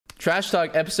Trash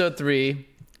Talk episode 3. We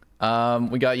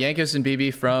got Jankos and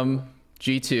BB from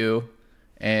G2,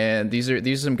 and these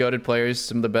are some goated players,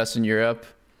 some of the best in Europe.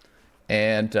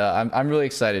 And I'm really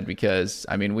excited because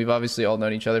I mean we've obviously all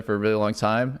known each other for a really long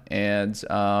time, and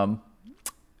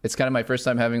it's kind of my first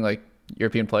time having like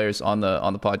European players on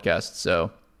the podcast.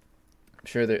 So I'm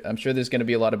sure there's going to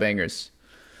be a lot of bangers.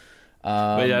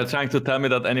 But you're trying to tell me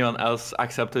that anyone else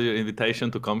accepted your invitation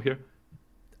to come here?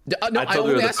 No, I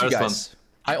only asked you guys.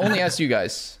 I only asked you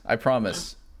guys. I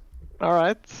promise. All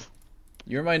right.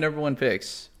 You're my #1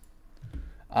 picks.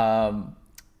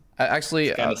 Actually,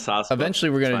 eventually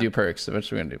we're gonna do perks.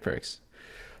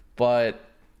 But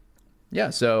yeah,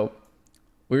 so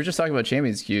we were just talking about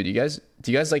Champions Queue. Do you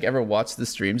guys like ever watch the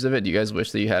streams of it? Do you guys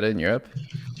wish that you had it in Europe?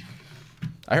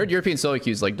 I heard European solo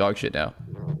queue is like dog shit now.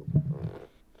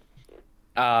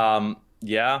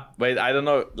 Yeah. Wait, I don't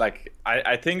know. Like,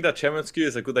 I think that Champions Queue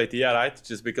is a good idea, right?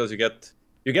 Just because you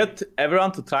get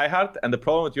everyone to try hard, and the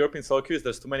problem with European solo queue is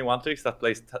there's too many one-tricks that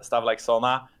play stuff like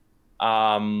Sona,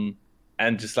 and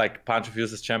just like punch of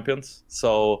uses champions.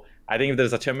 So I think if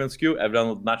there's a Champions Queue, everyone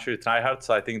would naturally try hard.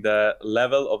 So I think the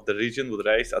level of the region would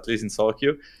raise, at least in solo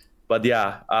queue. But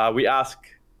yeah, we ask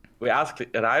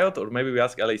Riot, or maybe we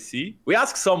ask LAC. We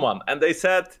asked someone, and they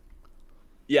said,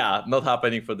 yeah, not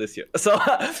happening for this year. So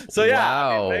yeah,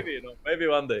 wow. I mean, maybe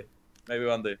one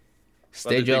day.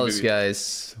 Stay jealous,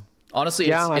 guys. Honestly,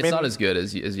 yeah, it's not as good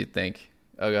as you think.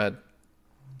 Oh, go ahead.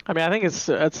 I mean, I think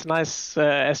it's nice,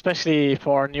 especially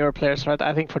for newer players, right?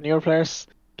 I think for newer players,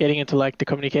 getting into like the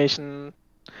communication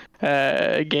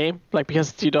game, like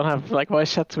because you don't have like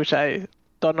voice chats, which I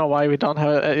don't know why we don't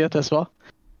have it yet as well.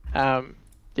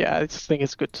 Yeah, I just think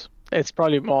it's good. It's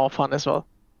probably more fun as well.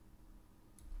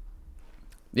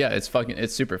 Yeah, it's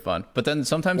super fun. But then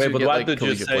sometimes you but get why like did you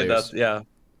collegiate say players. that? Yeah,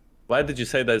 why did you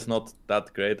say that it's not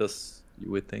that great as you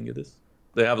would think it is?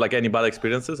 Do you have like any bad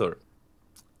experiences or?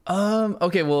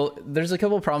 Okay, well, there's a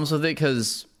couple of problems with it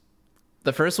because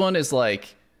the first one is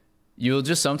like you'll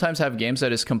just sometimes have games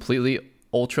that is completely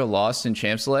ultra lost in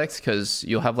champ select because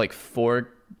you'll have like 4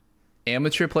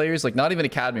 amateur players, like not even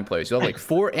academy players. You'll have like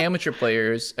 4 amateur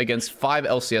players against 5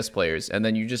 LCS players, and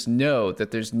then you just know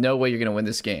that there's no way you're gonna win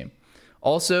this game.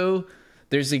 Also,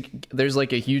 there's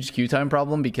like a huge queue time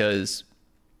problem because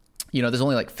you know there's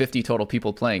only like 50 total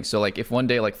people playing. So like if one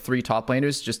day like 3 top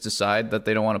laners just decide that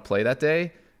they don't want to play that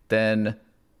day, then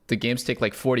the games take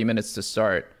like 40 minutes to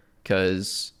start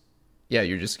because yeah,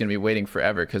 you're just gonna be waiting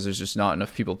forever because there's just not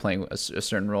enough people playing a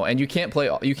certain role, and you can't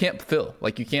fill,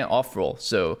 like you can't off roll.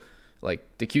 So like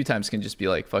the queue times can just be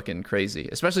like fucking crazy,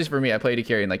 especially for me. I play AD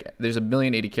carry and like there's a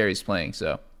million AD carries playing,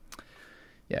 so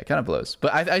yeah, it kind of blows.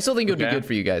 But I still think it would be good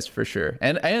for you guys for sure,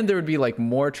 and there would be like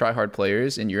more tryhard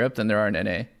players in Europe than there are in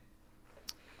NA.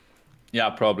 Yeah,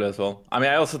 probably as well. I mean,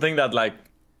 I also think that like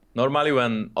normally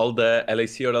when all the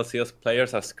LAC or LCS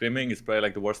players are scrimming, it's probably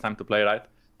like the worst time to play, right?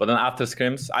 But then after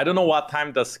scrims, I don't know what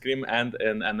time does scrim end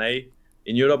in NA.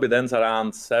 In Europe, it ends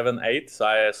around 7, 8. So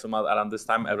I assume around this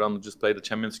time, everyone would just play the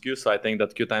Champions queue. So I think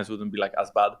that queue times wouldn't be like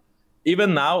as bad.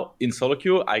 Even now in solo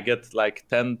queue, I get like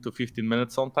 10 to 15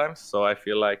 minutes sometimes. So I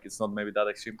feel like it's not maybe that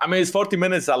extreme. I mean, it's 40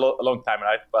 minutes a long time,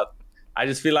 right? But I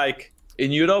just feel like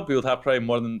in Europe, you would have probably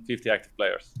more than 50 active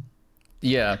players.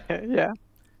 Yeah. Yeah.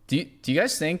 Do you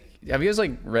guys think, have you guys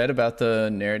like read about the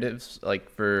narratives like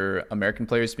for American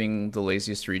players being the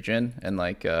laziest region, and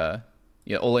like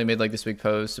yeah, Ole made like this big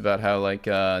post about how like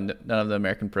none of the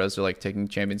American pros are like taking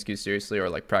Champions Queue seriously or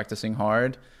like practicing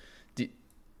hard.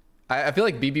 I feel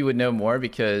like BB would know more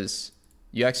because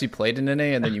you actually played in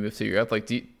NA and then you moved to Europe.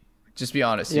 Like, just be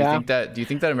honest. Do you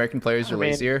think that American players are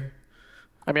lazier?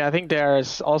 I mean, I think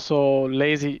there's also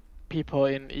lazy people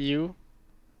in EU.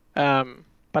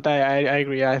 But I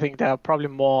agree. I think there are probably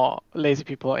more lazy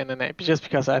people in NA, just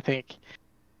because I think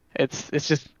it's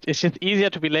just easier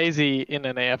to be lazy in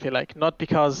NA. I feel like not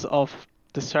because of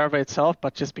the server itself,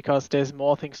 but just because there's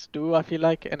more things to do. I feel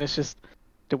like, and it's just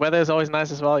the weather is always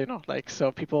nice as well, you know. Like,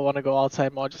 so people want to go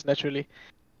outside more just naturally.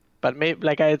 But maybe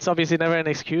like it's obviously never an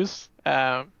excuse.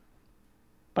 But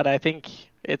I think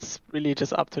it's really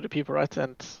just up to the people, right?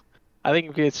 And I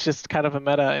think it's just kind of a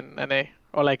meta in NA.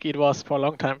 Or like it was for a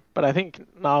long time, but I think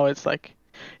now it's like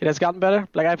it has gotten better.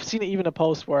 Like I've seen even a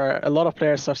post where a lot of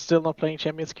players are still not playing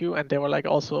Champions Queue, and they were like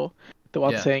also the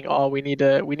ones saying, "Oh, we need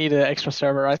an extra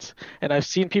server," right? And I've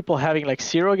seen people having like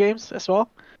 0 games as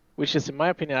well, which is, in my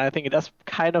opinion, I think that's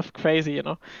kind of crazy, you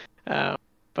know.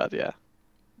 But yeah.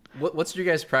 What's your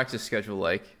guys' practice schedule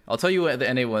like? I'll tell you what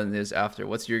the NA one is after.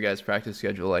 What's your guys' practice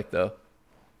schedule like though?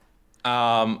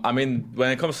 I mean,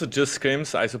 when it comes to just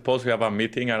scrims, I suppose we have a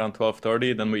meeting around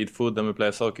 12:30. Then we eat food. Then we play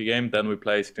a solo queue game. Then we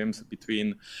play scrims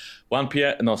between 2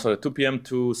 p.m.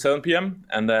 to 7 p.m.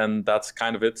 And then that's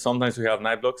kind of it. Sometimes we have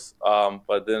night blocks, but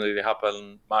it didn't really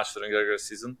happen much during the regular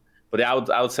season. But yeah,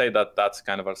 I would say that that's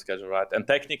kind of our schedule, right? And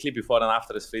technically, before and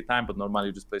after is free time. But normally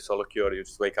you just play solo queue or you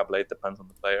just wake up late. Depends on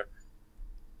the player.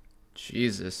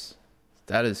 Jesus,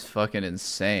 that is fucking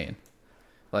insane.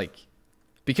 Like,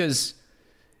 because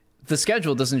the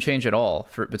schedule doesn't change at all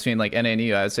for between like NA and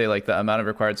EU. I would say like the amount of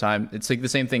required time, it's like the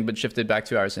same thing but shifted back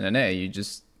 2 hours in NA. You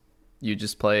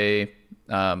just play,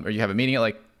 or you have a meeting at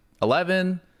like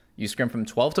 11. You scrim from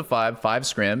 12 to 5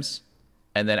 scrims,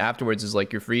 and then afterwards is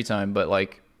like your free time. But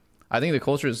like, I think the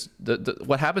culture is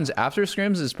what happens after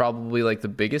scrims is probably like the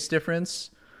biggest difference.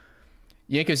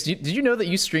 Jankos, did you know that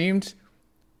you streamed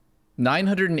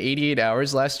 988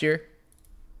 hours last year?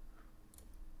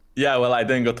 Yeah, well, I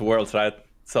didn't go to Worlds, right?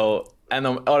 So, and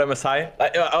or MSI,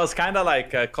 I was kind of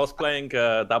like cosplaying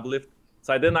Doublelift,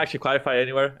 so I didn't actually qualify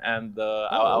anywhere, and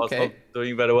I was not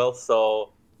doing very well.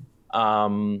 So,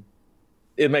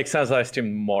 it makes sense that I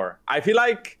streamed more. I feel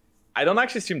like I don't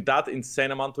actually stream that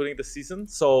insane amount during the season.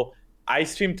 So I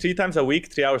stream 3 times a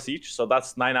week, 3 hours each. So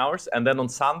that's 9 hours, and then on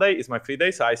Sunday is my free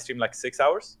day, so I stream like 6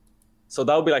 hours. So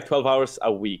that would be like 12 hours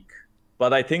a week.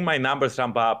 But I think my numbers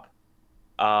ramp up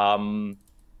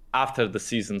after the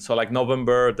season. So like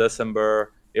November,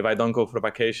 December, if I don't go for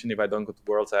vacation, if I don't go to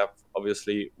Worlds, I have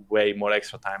obviously way more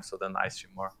extra time, so then I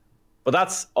stream more. But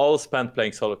that's all spent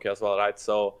playing solo queue as well, right?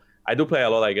 So I do play a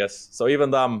lot, I guess. So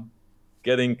even though I'm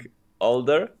getting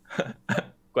older,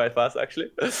 quite fast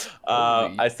actually,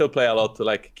 I still play a lot to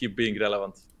like keep being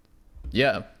relevant.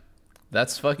 Yeah,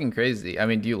 that's fucking crazy. I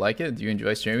mean, do you like it? Do you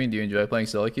enjoy streaming? Do you enjoy playing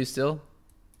solo queue still?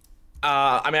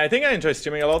 I mean, I think I enjoy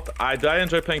streaming a lot. I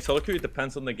enjoy playing solo queue. It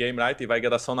depends on the game, right? If I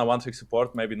get a Sona one-trick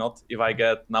support, maybe not. If I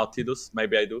get now Tidus,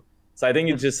 maybe I do. So I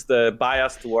think it's just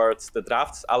biased towards the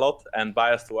drafts a lot and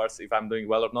biased towards if I'm doing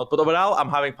well or not. But overall, I'm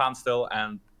having fun still,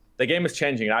 and the game is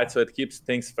changing, right? So it keeps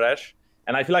things fresh.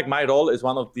 And I feel like my role is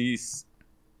one of these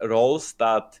roles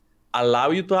that allow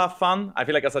you to have fun. I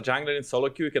feel like as a jungler in solo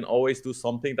queue, you can always do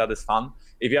something that is fun.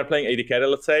 If you are playing AD carry,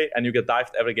 let's say, and you get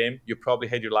dived every game, you probably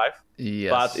hate your life.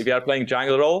 Yes. But if you are playing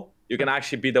jungle role, you can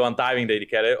actually be the one diving the AD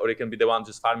carry, or you can be the one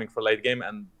just farming for late game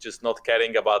and just not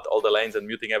caring about all the lanes and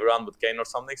muting everyone with Kayn or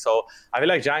something. So I feel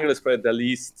like jungle is probably the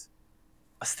least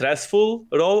stressful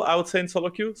role, I would say, in solo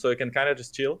queue. So you can kind of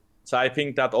just chill. So I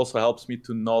think that also helps me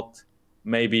to not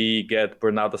maybe get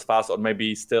burned out as fast, or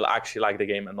maybe still actually like the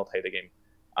game and not hate the game.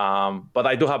 But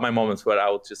I do have my moments where I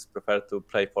would just prefer to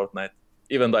play Fortnite,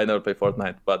 even though I never play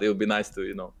Fortnite. But it would be nice to,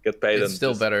 you know, get paid and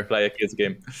still better play a kid's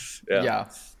game. Yeah.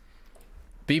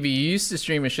 BB, you used to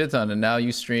stream a shit ton, and now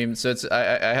you stream. So it's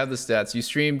I have the stats. You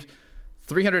streamed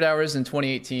 300 hours in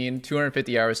 2018,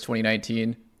 250 hours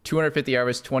 2019, 250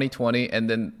 hours 2020, and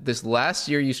then this last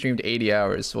year you streamed 80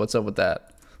 hours. So what's up with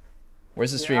that?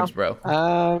 Where's the streams, bro?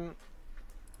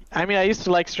 I mean, I used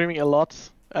to like streaming a lot.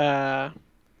 I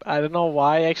don't know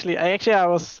why actually. I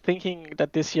was thinking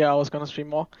that this year I was gonna stream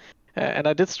more, and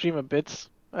I did stream a bit,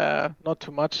 not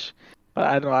too much, but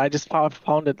I don't know. I just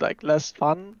found it like less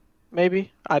fun,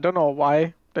 maybe. I don't know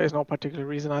why. There's no particular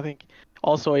reason. I think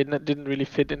also it didn't really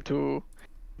fit into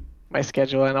my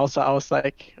schedule, and also I was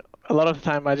like a lot of the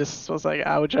time I just was like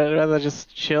I would rather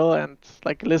just chill and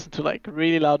like listen to like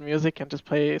really loud music and just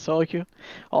play solo queue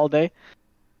all day.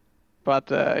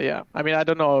 But yeah, I mean, I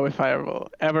don't know if I will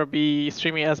ever be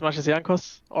streaming as much as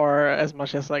Jankos or as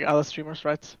much as like other streamers,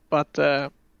 right? But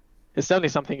it's definitely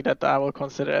something that I will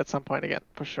consider at some point again,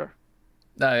 for sure.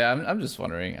 No, yeah, I'm just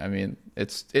wondering. I mean,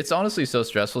 it's honestly so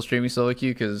stressful streaming solo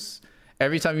queue because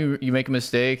every time you make a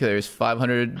mistake, there's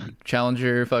 500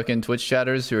 challenger fucking Twitch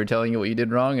chatters who are telling you what you did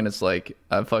wrong, and it's like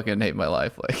I fucking hate my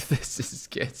life. Like this is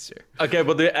cancer. Okay,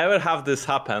 but do you ever have this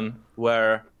happen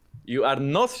where you are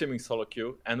not streaming solo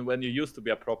queue, and when you used to be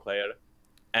a pro player,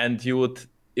 and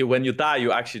when you die,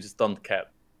 you actually just don't care?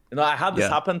 You know, I had this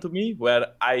happen to me where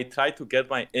I try to get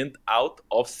my int out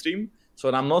of stream. So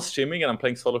when I'm not streaming and I'm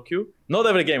playing solo queue, not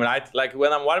every game, right? Like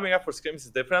when I'm warming up for scrims, it's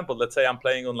different. But let's say I'm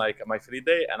playing on like my free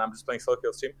day and I'm just playing solo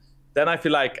queue stream, then I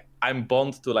feel like I'm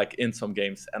bound to like in some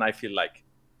games, and I feel like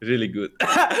really good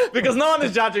because no one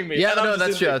is judging me. Yeah, no,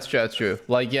 that's true. That's true.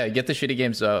 Like, yeah, get the shitty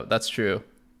games out. That's true.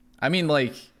 I mean,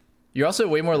 like, you're also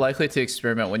way more likely to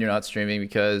experiment when you're not streaming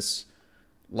because,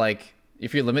 like,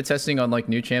 if you're limit testing on like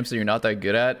new champs that you're not that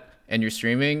good at and you're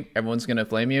streaming, everyone's gonna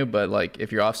flame you. But like,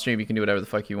 if you're off stream, you can do whatever the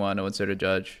fuck you want. No one's there to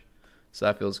judge. So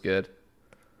that feels good.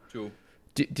 True.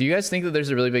 Do you guys think that there's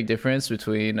a really big difference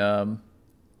between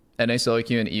NA solo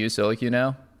queue and EU solo queue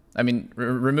now? I mean,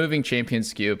 removing champion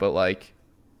skew, but like,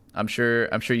 I'm sure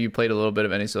you played a little bit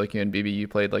of NA Solo queue, and BB, you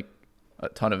played like a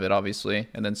ton of it, obviously,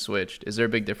 and then switched. Is there a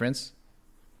big difference?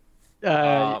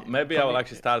 Maybe I will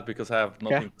actually start because I have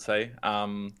nothing to say.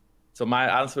 So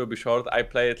my answer will be short. I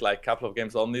played like a couple of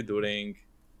games only during,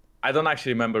 I don't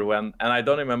actually remember when, and I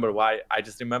don't remember why. I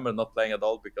just remember not playing at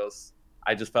all because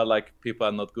I just felt like people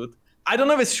are not good. I don't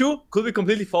know if it's true. Could be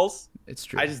completely false. It's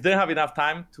true. I just didn't have enough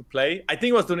time to play. I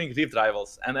think it was during Rift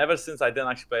Rivals, and ever since I didn't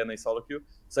actually play any solo queue.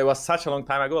 So it was such a long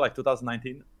time ago, like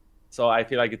 2019. So I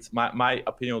feel like it's my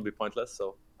opinion will be pointless.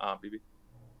 So BB.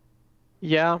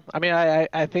 Yeah, I mean,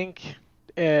 I think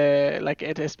like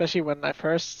it, especially when I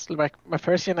first, like my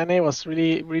first year in NA was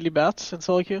really bad in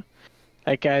solo queue.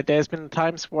 Like there's been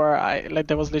times where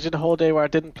there was legit a whole day where I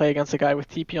didn't play against a guy with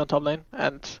TP on top lane,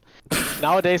 and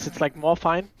nowadays it's like more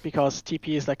fine because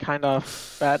TP is like kind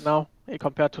of bad now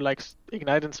compared to like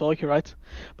Ignite and solo queue, right?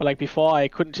 But like before, I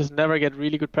couldn't just never get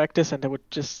really good practice, and I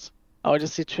would just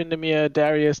see Tryndamere,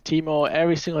 Darius, Teemo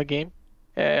every single game,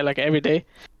 like every day.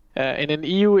 And in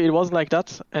EU it wasn't like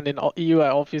that, and in EU I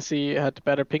obviously had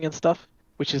better ping and stuff,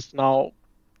 which is now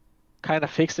kind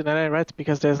of fixed in NA, right?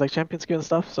 Because there's like champion skill and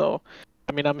stuff. So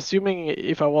I mean, I'm assuming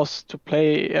if I was to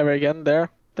play ever again there,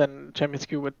 then champion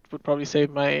skill would probably save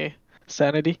my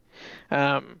sanity.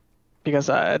 Because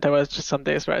there was just some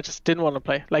days where I just didn't want to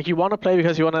play. Like you want to play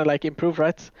because you want to like improve,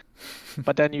 right?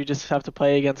 But then you just have to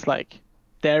play against like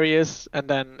Darius, and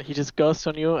then he just ghosts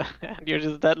on you, and you're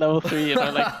just dead level 3. You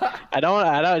know, like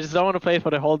I just don't want to play for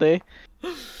the whole day.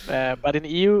 But in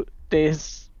EU,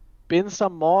 there's been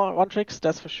some more one tricks,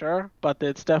 that's for sure. But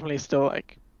it's definitely still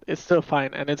like it's still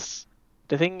fine, and it's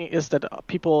the thing is that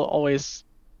people always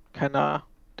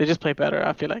they just play better.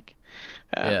 I feel like.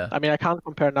 Yeah. I mean, I can't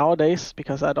compare nowadays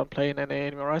because I don't play in NA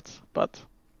anymore, right? But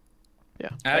yeah.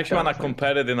 I actually want to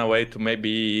compare it in a way to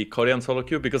maybe Korean solo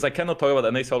queue, because I cannot talk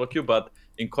about NA solo queue, but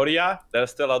in Korea,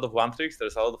 there's still a lot of one tricks,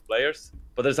 there's a lot of players,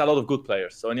 but there's a lot of good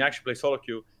players. So when you actually play solo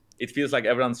queue, it feels like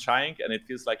everyone's trying, and it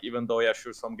feels like even though, yeah,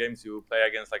 sure, some games you play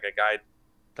against like a guy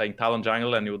playing Talon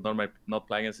jungle and you would normally not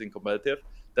play against in competitive,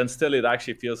 then still it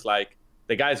actually feels like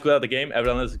the guy is good at the game,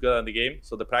 everyone else is good at the game,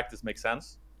 so the practice makes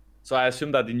sense. So I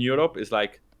assume that in Europe is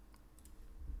like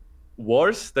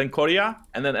worse than Korea,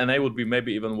 and then NA would be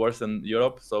maybe even worse than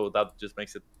Europe. So that just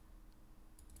makes it.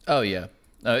 Oh yeah,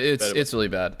 it's really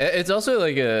bad. It's also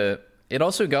like it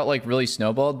also got like really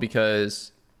snowballed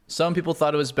because some people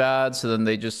thought it was bad, so then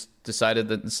they just decided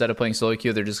that instead of playing solo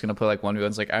queue, they're just gonna play like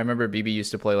 1v1s. Like I remember BB used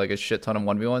to play like a shit ton of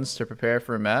 1v1s to prepare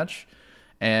for a match,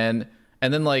 and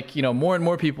then like, you know, more and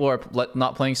more people are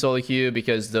not playing solo queue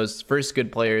because those first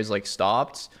good players like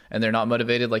stopped and they're not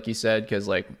motivated, like you said, because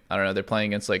like, I don't know, they're playing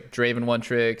against like Draven one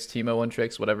tricks, Teemo one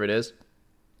tricks, whatever it is.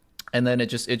 And then it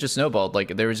just snowballed.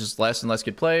 Like there was just less and less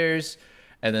good players,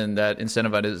 and then that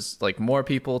incentivizes like more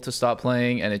people to stop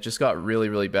playing, and it just got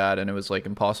really bad, and it was like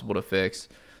impossible to fix.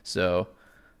 So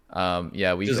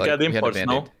yeah, we just like, got imports,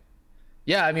 no?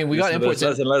 Yeah, I mean, we got imports.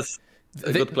 Less and less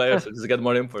good players, so just get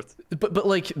more imports. But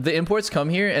like the imports come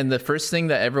here, and the first thing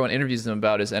that everyone interviews them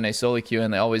about is NA solo queue,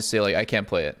 and they always say like, I can't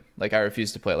play it. Like I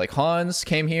refuse to play it. Like Hans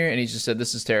came here and he just said,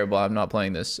 this is terrible, I'm not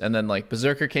playing this. And then like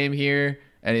Berserker came here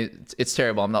and it's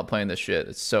terrible, I'm not playing this shit.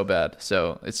 It's so bad.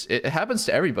 So it happens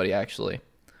to everybody actually.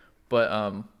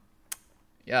 But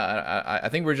yeah, I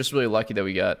think we're just really lucky that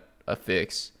we got a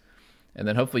fix. And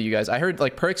then hopefully you guys, I heard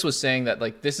like Perks was saying that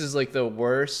like this is like the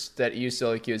worst that EU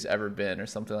solo queue has ever been or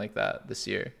something like that this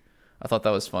year. I thought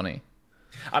that was funny.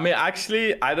 I mean,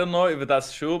 actually, I don't know if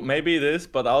that's true. Maybe it is,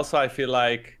 but also I feel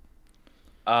like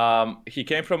he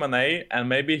came from NA and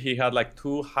maybe he had like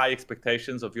too high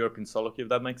expectations of European solo queue, if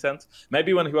that makes sense.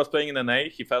 Maybe when he was playing in NA,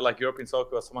 he felt like European solo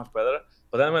queue was so much better.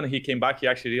 But then when he came back, he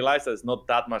actually realized that it's not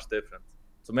that much different.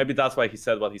 So maybe that's why he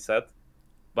said what he said.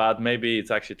 But maybe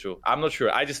it's actually true. I'm not sure.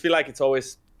 I just feel like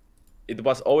it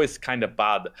was always kind of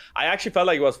bad. I actually felt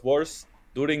like it was worse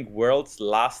during Worlds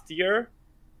last year.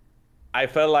 I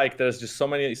felt like there's just so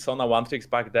many Sona one tricks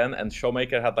back then, and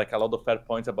Showmaker had like a lot of fair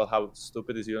points about how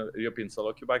stupid is European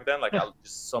solo queue back then. Like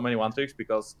just so many one tricks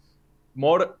because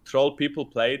more troll people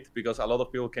played because a lot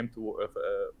of people came to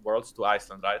Worlds to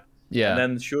Iceland, right? Yeah. And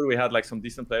then sure we had like some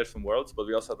decent players from Worlds, but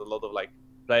we also had a lot of like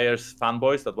players,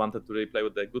 fanboys that wanted to really play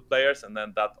with the good players, and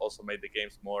then that also made the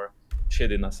games more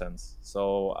shit in a sense.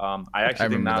 So I actually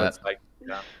think now it's like,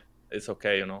 yeah, it's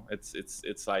okay, you know.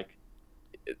 It's like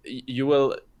you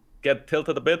will get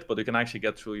tilted a bit, but you can actually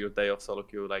get through your day of solo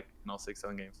queue like, you know,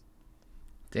 6-7 games.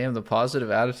 Damn, the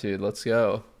positive attitude. Let's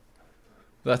go.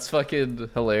 That's fucking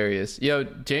hilarious. Yo,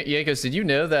 Jankos, did you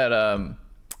know that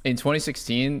in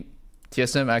 2016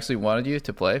 TSM actually wanted you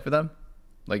to play for them?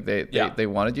 Like Yeah. they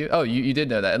wanted you. Oh, you did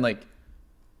know that. And like,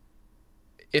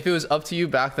 if it was up to you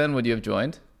back then, would you have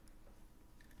joined?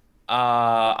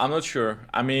 I'm not sure.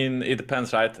 I mean, it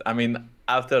depends, right? I mean,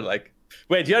 after like,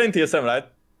 wait, you're in TSM, right?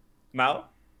 Now?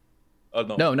 Or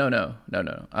no?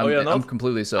 No. I'm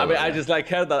completely solo. I mean, I yeah. just like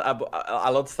heard that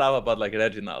a lot of stuff about like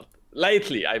Reginald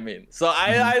lately. I mean, so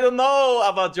I don't know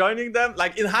about joining them.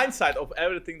 Like in hindsight of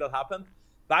everything that happened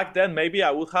back then, maybe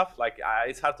I would have. Like,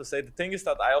 it's hard to say. The thing is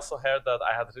that I also heard that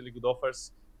I had really good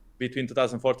offers between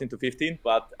 2014 to 15,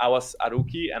 but I was a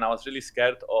rookie and I was really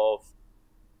scared of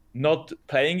not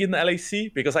playing in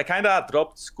LAC because I kind of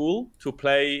dropped school to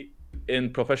play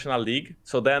in professional league.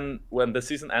 So then when the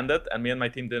season ended and me and my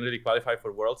team didn't really qualify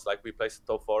for Worlds, like we placed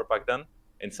top 4 back then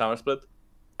in Summer Split,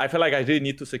 I felt like I really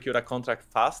need to secure a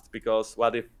contract fast because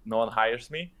what if no one hires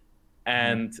me?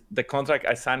 And the contract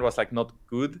I signed was like not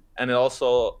good. And it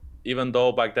also, even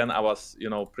though back then I was, you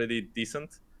know, pretty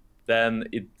decent, then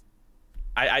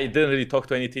I didn't really talk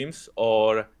to any teams,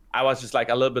 or I was just like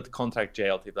a little bit contract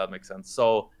jailed, if that makes sense.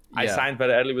 So I signed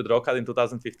very early with Rocket in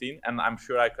 2015, and I'm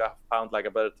sure I could have found like a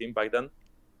better team back then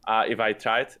if I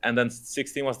tried. And then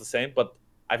 16 was the same, but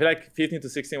I feel like 15 to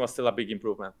 16 was still a big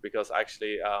improvement because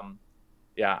actually,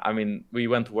 I mean, we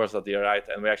went worse that year, right?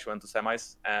 And we actually went to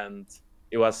semis, and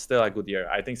it was still a good year.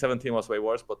 I think 17 was way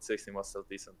worse, but 16 was still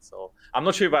decent. So I'm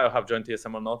not sure if I have joined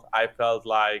TSM or not. I felt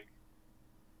like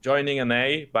joining an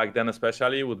A back then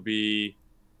especially would be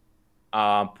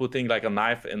putting like a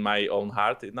knife in my own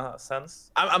heart in a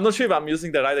sense. I'm not sure if I'm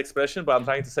using the right expression, but I'm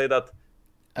trying to say that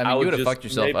I mean, you would have fucked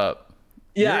yourself up.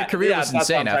 Yeah, your career was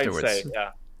insane afterwards.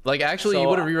 Yeah. Like actually, you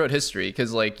would have rewrote history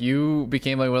because like you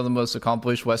became like one of the most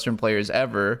accomplished Western players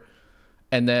ever,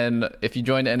 and then if you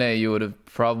joined NA, you would have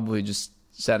probably just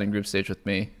sat in group stage with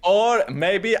me. Or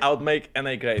maybe I would make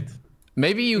NA great.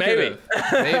 Maybe you could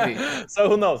have. Maybe. So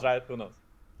who knows, right? Who knows?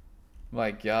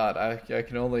 My God, I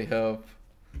can only hope.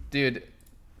 Dude,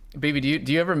 baby,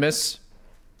 do you ever miss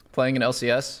playing in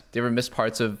LCS? Do you ever miss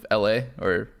parts of LA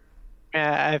or?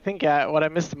 I think what I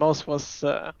missed the most was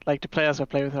like the players I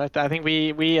play with. Right? I think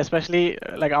we especially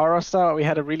like our roster, we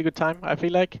had a really good time. I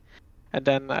feel like, and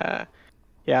then I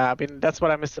mean that's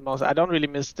what I missed the most. I don't really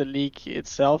miss the league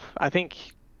itself. I think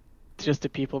just the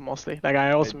people mostly. Like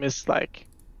I also miss like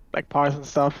parts and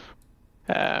stuff.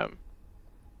 And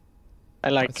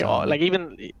like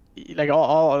even like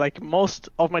all like most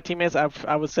of my teammates,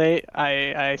 I would say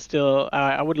I still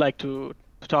I would like to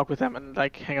talk with them and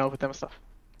like hang out with them and stuff.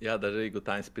 Yeah, they're really good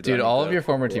times. Dude, all of your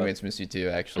former teammates miss you too.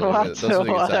 Actually, what? Those are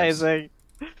the good times. Yo,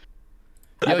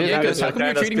 Jankos, how come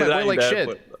you're treating my boy like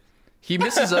shit? He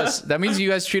misses us. That means you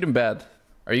guys treat him bad.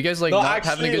 Are you guys like not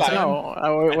having a good time?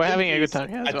 No, we're having a good time.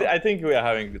 Yeah, I think we are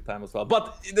having a good time as well.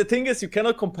 But the thing is, you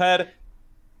cannot compare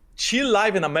chill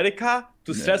life in America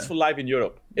to stressful life in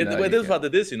Europe. It is what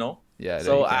it is, you know? Yeah.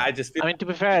 So I just feel... I mean, to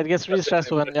be fair, it gets really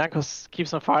stressful when Jankos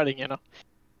keeps on farting, you know?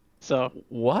 So...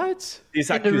 What?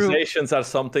 These accusations are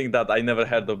something that I never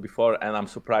heard of before, and I'm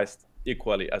surprised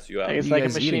equally as you are. It's you like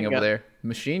guys a machine eating gun. over there.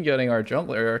 Machine gunning our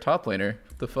jungler, our top laner.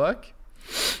 What the fuck?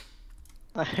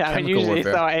 I mean, usually it's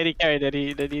our AD carry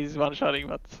that he's one-shotting,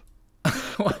 but...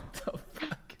 What the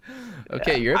fuck?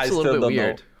 Okay, Europe's a little bit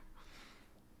weird. Know.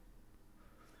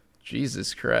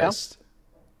 Jesus Christ.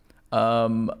 Yeah.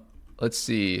 Let's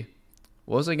see.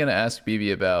 What was I gonna ask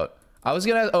BB about? I was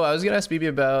gonna ask BB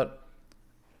about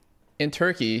in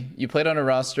Turkey, you played on a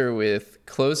roster with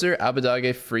Closer,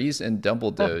 Abadage, Freeze, and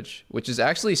Dumbledoge, which is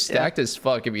actually stacked as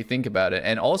fuck if you think about it.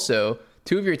 And also,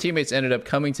 2 of your teammates ended up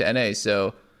coming to NA,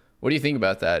 so what do you think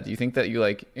about that? Do you think that you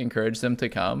like encouraged them to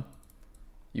come?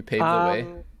 You paved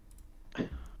the way?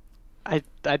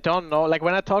 I don't know. Like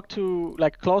when I talked to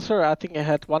like Closer, I think I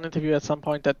had one interview at some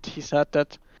point that he said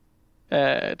that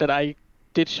that I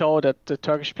did show that the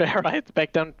Turkish player, right?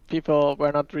 Back then people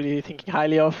were not really thinking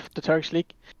highly of the Turkish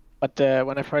league. But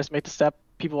when I first made the step,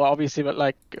 people were obviously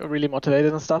like really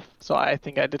motivated and stuff. So I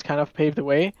think I did kind of pave the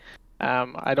way.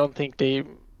 I don't think they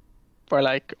were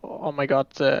like, oh my God,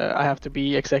 I have to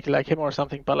be exactly like him or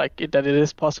something, but like that it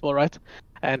is possible, right?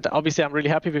 And obviously I'm really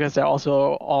happy because they're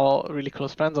also all really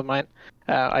close friends of mine.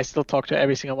 I still talk to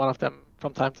every single one of them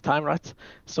from time to time, right?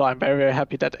 So I'm very, very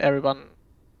happy that everyone,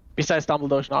 besides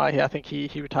Dumbledore now, I think he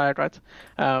retired, right?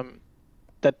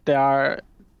 That they are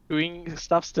doing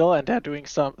stuff still, and they're doing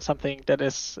something that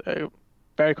is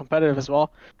very competitive as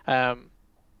well. And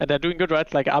they're doing good,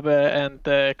 right? Like Abe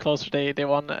and Closer, they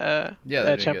won a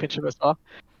championship as well,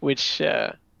 which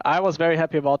I was very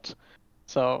happy about.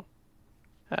 So,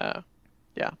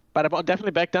 but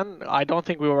definitely back then, I don't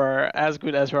think we were as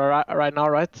good as we are right now,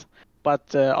 right?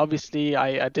 But obviously,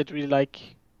 I did really like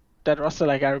that roster.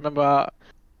 Like I remember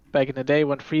back in the day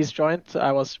when Freeze joined,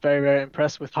 I was very, very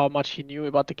impressed with how much he knew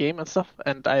about the game and stuff.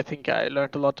 And I think I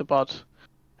learned a lot about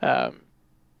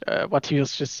what he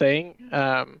was just saying.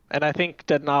 And I think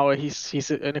that now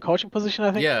he's in a coaching position,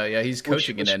 I think. Yeah, he's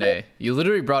coaching in NA. You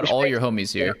literally brought all your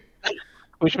homies here.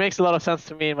 Which makes a lot of sense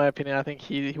to me, in my opinion. I think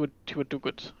he would do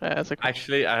good as a coach.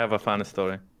 Actually, I have a funny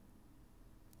story.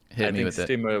 Hit me with it.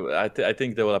 I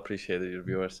think they will appreciate it, your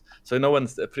viewers. So when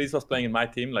Freeze was playing in my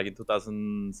team, like in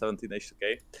 2017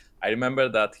 H2K, I remember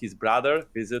that his brother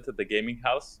visited the gaming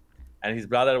house, and his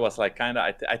brother was like kind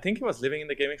of, I think he was living in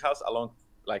the gaming house along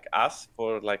like us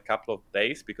for like a couple of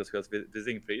days because he was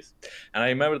visiting Freeze. And I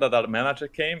remember that our manager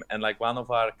came and like one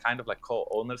of our kind of like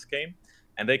co-owners came.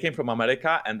 And they came from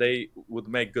America, and they would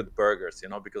make good burgers,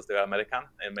 because they were American.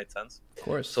 It made sense. Of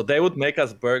course. So they would make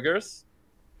us burgers,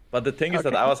 but the thing is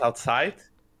that I was outside,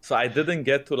 so I didn't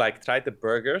get to like try the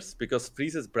burgers because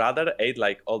Freeze's brother ate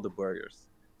like all the burgers.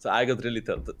 So I got really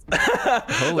tilted.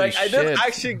 Holy shit. I didn't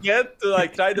actually get to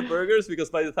like try the burgers because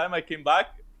by the time I came back,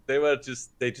 they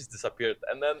just disappeared.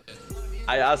 And then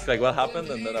I asked like what happened,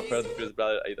 and then apparently Freeze's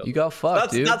brother ate all. You got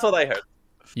fucked, dude. That's what I heard.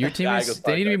 Your teammates,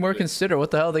 they need to be more considerate. What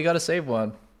the hell? They got to save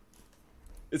one.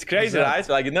 It's crazy, right?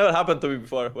 Like, it never happened to me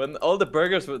before. When all the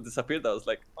burgers disappeared, I was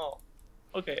like, oh,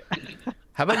 okay.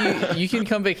 How about you can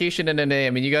come vacation in NA.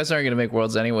 I mean, you guys aren't going to make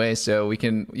Worlds anyway, so you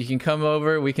can come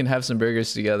over. We can have some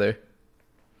burgers together.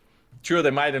 True,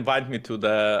 they might invite me to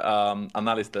the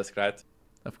analysis desk, right?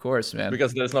 Of course, man.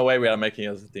 Because there's no way we are making it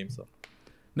as a team, so.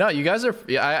 No, you guys are...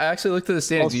 Yeah, I actually looked at the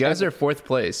standings. You guys are 4th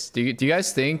place. Do you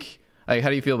guys think... Like, how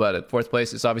do you feel about it? 4th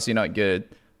place is obviously not good,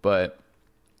 but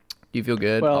do you feel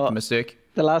good, optimistic?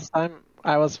 The last time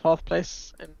I was 4th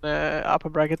place in the upper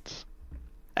bracket.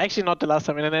 Actually, not the last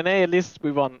time. In NA, at least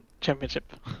we won championship.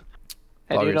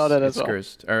 And Loggers, you know that as well. It's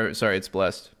cursed. Or, sorry, it's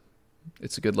blessed.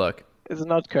 It's good luck. It's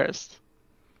not cursed.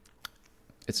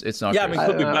 It's not yeah, cursed. I mean, it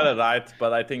could be better, right?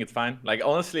 But I think it's fine. Like,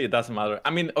 honestly, it doesn't matter. I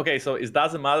mean, okay, so it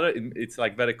doesn't matter. It's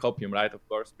like very copium, right? Of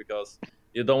course, because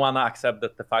you don't want to accept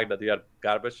the fact that you are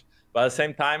garbage. But at the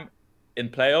same time, in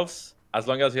playoffs, as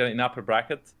long as you're in upper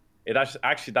bracket, it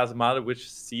actually doesn't matter which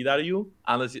seed are you,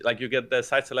 unless you get the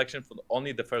side selection for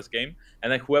only the first game, and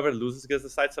then whoever loses gets the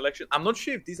side selection. I'm not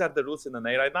sure if these are the rules in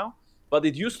NA right now, but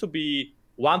it used to be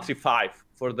 1-3-5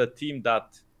 for the team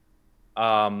that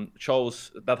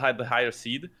chose that had the higher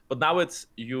seed. But now it's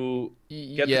you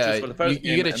get to choose for the first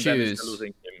game, you get to and choose. then it's the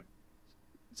losing team.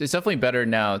 It's definitely better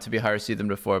now to be higher seed than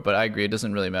before, but I agree, it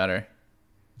doesn't really matter.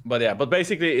 But yeah, but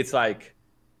basically it's like,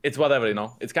 it's whatever,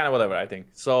 It's kind of whatever, I think.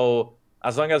 So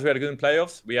as long as we are good in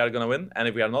playoffs, we are going to win. And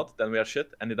if we are not, then we are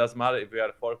shit. And it doesn't matter if we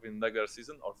are 4th in regular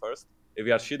season or 1st. If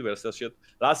we are shit, we are still shit.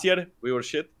 Last year, we were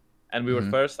shit. And we were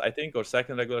 1st, I think, or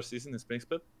 2nd regular season in Spring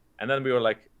Split. And then we were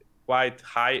like quite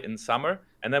high in summer.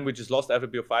 And then we just lost every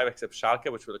BO5 except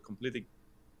Schalke, which were completely...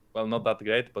 Well, not that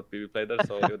great, but we played there,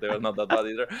 so they were not that bad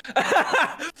either.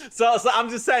 so I'm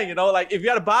just saying, like if you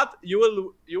are bad, you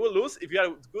will lose. If you are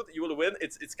good, you will win.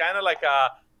 It's kind of like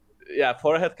a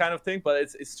forehead kind of thing, but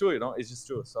it's true, It's just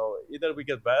true. So either we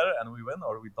get better and we win,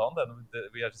 or we don't, and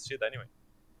we are just shit anyway.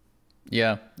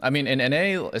 Yeah, I mean in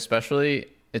NA especially,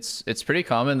 it's pretty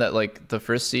common that like the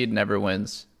first seed never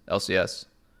wins LCS.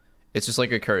 It's just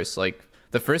like a curse. Like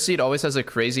the first seed always has a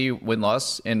crazy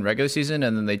win-loss in regular season,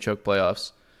 and then they choke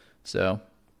playoffs. So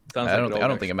I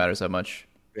don't think it matters that much.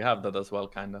 We have that as well,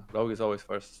 kind of. Rogue is always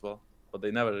first as well, but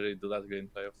they never really do that great in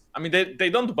playoffs. I mean,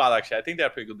 they don't do bad, actually. I think they are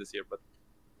pretty good this year, but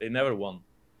they never won.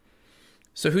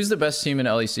 So who's the best team in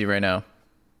LEC right now?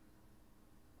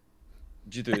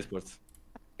 G2 Esports.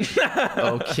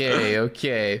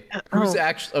 Okay. Who's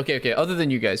actually... Okay. Other than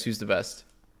you guys, who's the best?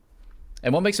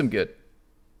 And what makes them good?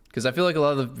 Because I feel like a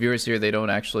lot of the viewers here, they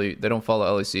don't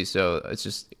follow LEC, so it's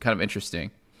just kind of interesting.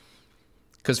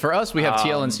 Because for us, we have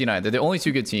TL and C9. They're the only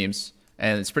 2 good teams,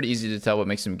 and it's pretty easy to tell what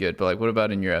makes them good. But like, what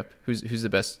about in Europe? Who's the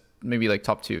best? Maybe like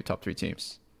top 2, top 3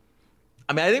 teams.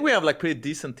 I mean, I think we have like pretty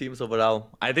decent teams overall.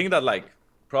 I think that like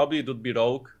probably it would be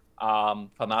Rogue,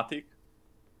 Fnatic.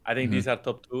 I think these are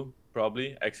top 2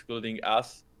 probably, excluding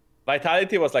us.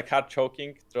 Vitality was like hard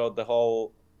choking throughout the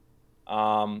whole.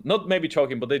 Not maybe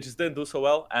choking, but they just didn't do so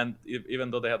well. And even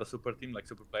though they had a super team, like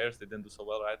super players, they didn't do so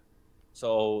well, right?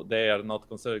 So they are not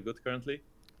considered good currently.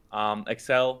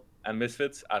 Excel and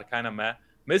Misfits are kind of meh.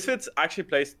 Misfits actually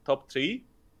plays top 3,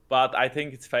 but I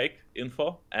think it's fake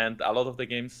info. And a lot of the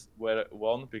games were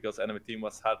won because enemy team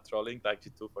was hard trolling, like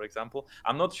G2, for example.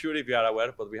 I'm not sure if you are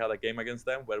aware, but we had a game against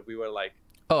them where we were like...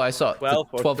 Oh, I saw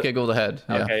 12k gold ahead.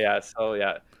 Yeah. Okay, yeah. So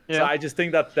I just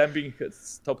think that them being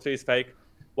top 3 is fake.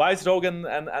 why is Rogue and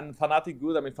Fnatic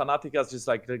good? I mean, Fnatic has just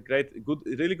like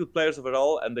really good players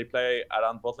overall, and they play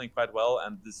around bot lane quite well,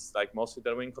 and this is like mostly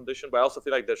their win condition. But I also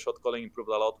feel like their shot calling improved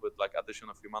a lot with like addition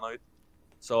of Humanoid.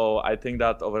 So I think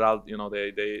that overall, you know,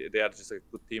 they are just a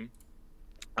good team.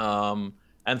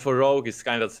 And for Rogue, it's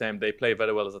kind of the same. They play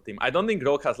very well as a team. I don't think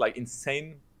Rogue has like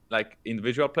insane like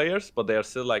individual players, but they are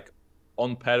still like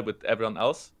on par with everyone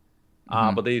else.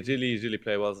 But they really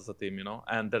play well as a team, you know.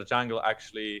 And their jungle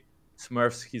actually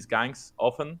smurfs his ganks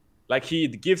often. Like he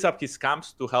gives up his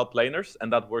camps to help laners,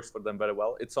 and that works for them very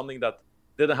well. It's something that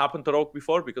didn't happen to Rogue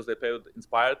before because they played with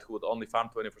Inspired, who would only farm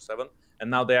 24/7,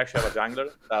 and now they actually have a jungler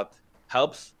that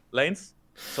helps lanes.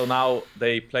 So now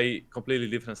they play completely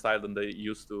different style than they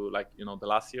used to, like, you know, the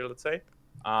last year, let's say,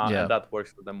 and that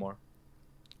works for them more.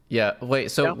 Yeah.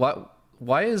 Wait. So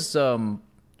why is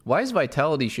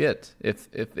Vitality shit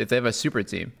if they have a super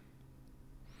team?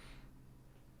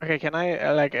 Okay, can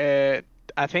I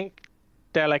I think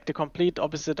they're like the complete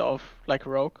opposite of like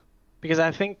Rogue, because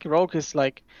I think Rogue is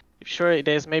like, sure,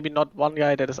 there's maybe not one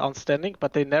guy that is outstanding,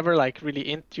 but they never like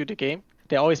really into the game.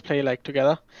 They always play like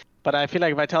together. But I feel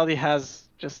like Vitality has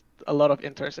just a lot of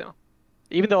interest, you know.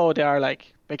 Even though they are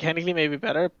like mechanically maybe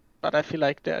better, but I feel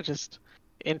like they're just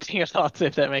inting a lot,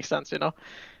 if that makes sense, you know.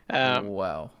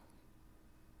 Wow.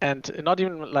 And not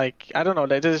even like, I don't know,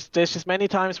 there's just many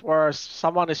times where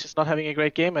someone is just not having a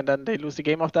great game and then they lose the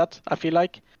game of that, I feel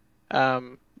like.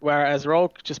 Whereas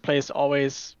Rogue just plays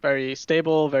always very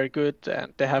stable, very good,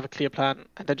 and they have a clear plan,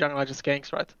 and the jungler just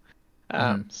ganks, right?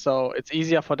 So it's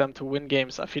easier for them to win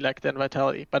games, I feel like, than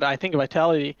Vitality. But I think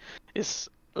Vitality is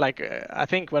like, I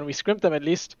think when we scrimmed them at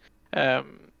least,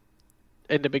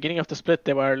 in the beginning of the split,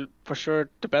 they were for sure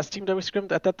the best team that we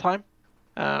scrimmed at that time.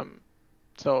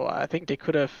 So I think they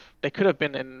could have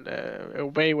been in a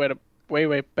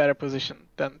way better position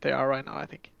than they are right now, I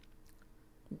think.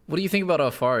 What do you think about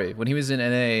Alphari? When he was in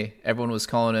NA, everyone was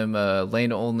calling him a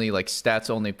lane-only, like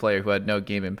stats-only player who had no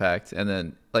game impact. And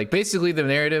then, like, basically the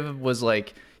narrative was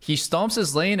like, he stomps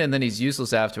his lane and then he's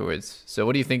useless afterwards. So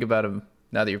what do you think about him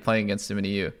now that you're playing against him in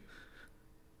EU?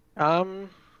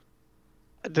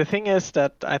 The thing is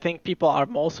that I think people are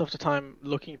most of the time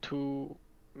looking to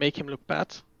make him look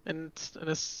bad in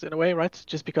a way, right?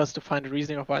 Just because to find a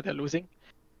reason of why they're losing.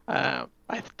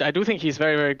 I do think he's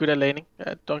very, very good at laning.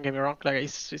 Don't get me wrong. Like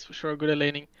he's for sure good at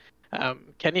laning.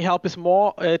 Can he help his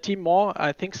team more?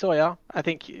 I think so. Yeah. I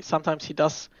think sometimes he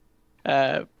does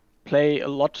play a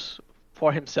lot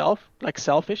for himself, like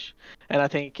selfish, and I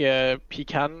think he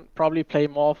can probably play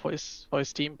more for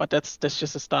his team. But that's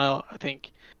just a style, I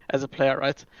think, as a player,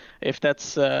 right? If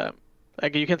that's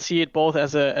like you can see it both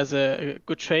as a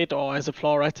good trait or as a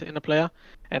flaw, right, in a player.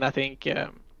 And I think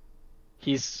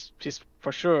he's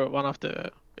for sure one of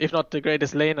the, if not the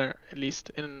greatest laner, at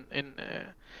least in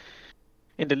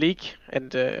the league,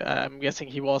 and I'm guessing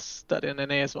he was that in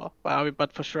NA as well.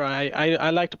 But for sure, I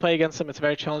like to play against him. It's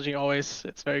very challenging always.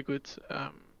 It's very good.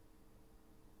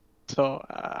 So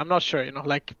I'm not sure, you know,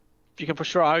 like you can for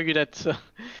sure argue that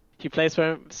he plays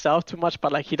for himself too much,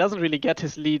 but like he doesn't really get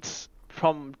his leads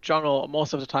from jungle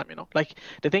most of the time, you know. Like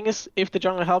the thing is, if the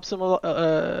jungle helps him,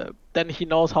 then he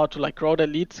knows how to like grow the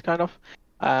leads, kind of.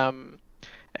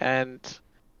 And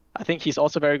I think he's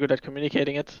also very good at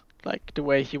communicating it, like the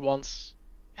way he wants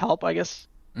help, I guess.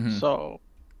 So,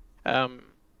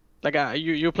 like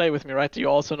you play with me, right? You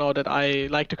also know that I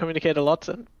like to communicate a lot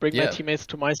and bring my teammates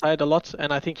to my side a lot,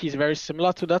 and I think he's very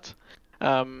similar to that.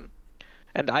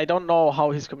 And I don't know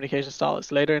how his communication style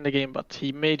is later in the game, but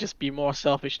he may just be more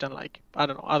selfish than, like, I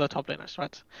don't know, other top laners,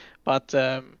 right? But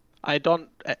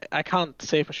I can't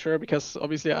say for sure because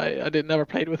obviously I never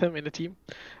played with him in the team.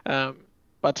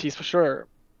 But he's for sure,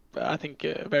 I think,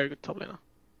 a very good top laner.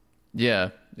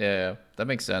 Yeah, that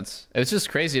makes sense. It's just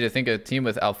crazy to think a team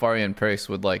with Alphari and Perks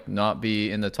would like not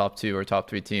be in the top 2 or top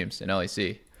 3 teams in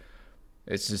LEC.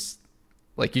 It's just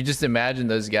like you just imagine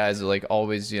those guys are like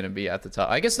always gonna be at the top.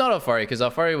 I guess not Alphari, because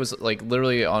Alphari was like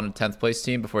literally on a 10th place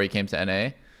team before he came to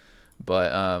NA.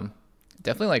 But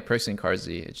definitely like Perks and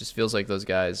Carzzy. It just feels like those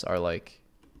guys are like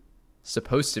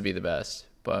supposed to be the best,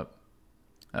 but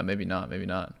maybe not.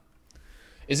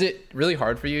 Is it really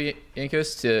hard for you,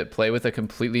 Jankos, to play with a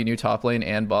completely new top lane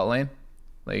and bot lane?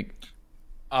 Like,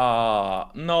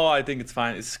 no, I think it's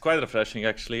fine. It's quite refreshing,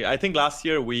 actually. I think last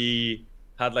year we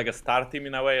had like a star team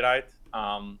in a way, right?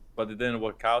 But it didn't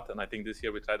work out, and I think this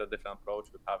year we tried a different approach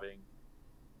with having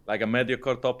like a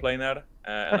mediocre top laner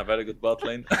and a very good bot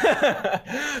lane.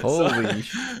 Holy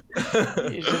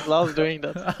he just loves doing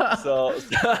that. So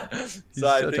He's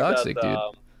I so think toxic, that,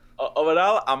 dude.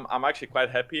 Overall, I'm actually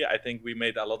quite happy. I think we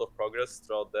made a lot of progress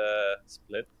throughout the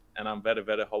split. and I'm very,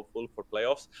 very hopeful for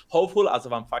playoffs. Hopeful as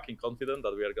if I'm fucking confident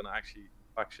that we are gonna actually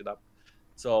fuck shit up.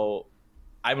 So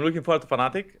I'm looking forward to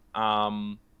Fnatic,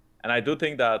 and I do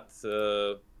think that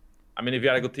I mean, if you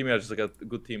are a good team, you're just like a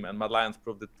good team, and Mad Lions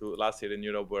proved it to last year in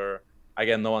Europe, where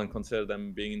again no one considered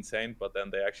them being insane, but then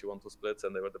they actually won 2 splits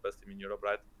and they were the best team in Europe,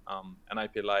 right? And I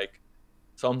feel like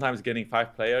sometimes getting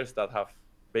 5 players that have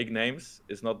big names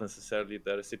is not necessarily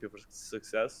the recipe for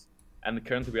success. And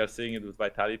currently we are seeing it with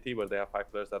Vitality, where they have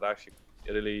 5 players that are actually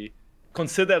really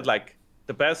considered like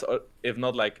the best, or if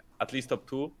not like at least top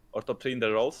 2 or top 3 in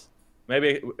their roles.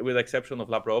 Maybe with the exception of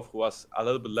Labrov, who was a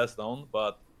little bit less known,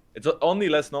 but it's only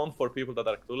less known for people that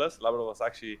are clueless. Labrov was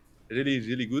actually really,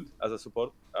 really good as a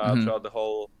support throughout the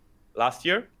whole last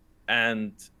year.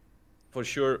 And for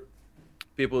sure,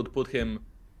 people would put him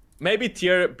maybe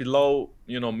tier below,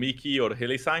 you know, Miki or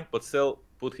Hylissang, but still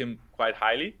put him quite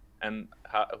highly and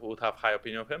would have high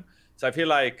opinion of him. So I feel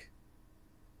like,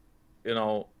 you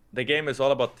know, the game is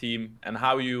all about team, and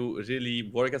how you really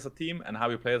work as a team and how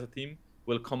you play as a team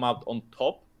will come out on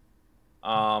top.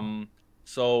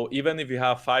 So even if you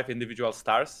have 5 individual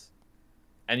stars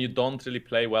and you don't really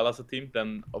play well as a team,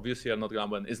 then obviously you're not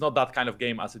gonna win. It's not that kind of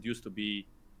game as it used to be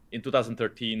in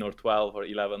 2013 or 12 or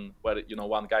 11, where, you know,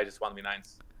 one guy just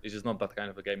 1v9s. It's just not that kind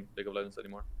of a game, League of Legends,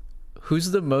 anymore.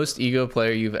 Who's the most ego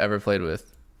player you've ever played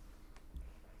with?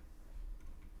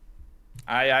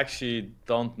 I actually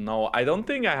don't know. I don't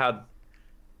think I had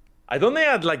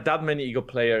like that many ego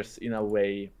players in a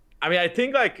way. I mean, I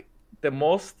think like the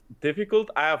most difficult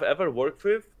I have ever worked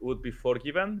with would be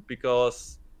Forgiven,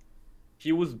 because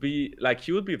he would be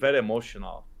very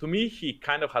emotional. To me, he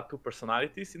kind of had 2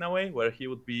 personalities in a way, where he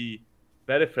would be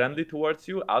very friendly towards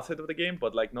you outside of the game,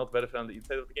 but like not very friendly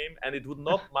inside of the game. And it would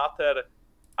not matter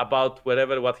about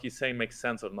whether what he's saying makes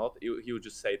sense or not. He would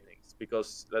just say things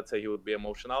because, let's say, he would be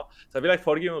emotional. So I feel like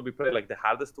Forgiven would be probably like the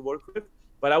hardest to work with.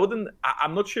 But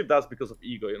I'm not sure if that's because of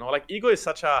ego, you know? Like, ego is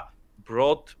such a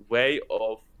broad way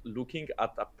of looking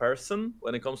at a person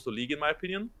when it comes to League, in my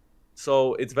opinion.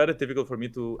 So it's very difficult for me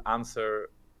to answer,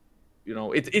 you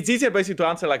know, it's easier basically to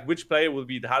answer like which player would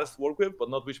be the hardest to work with, but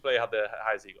not which player had the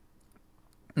highest ego.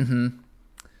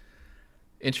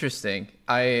 Interesting.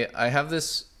 I have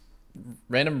this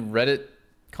random Reddit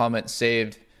comment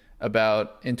saved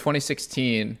about in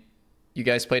 2016, you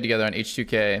guys played together on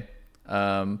H2K.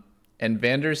 And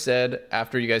Vander said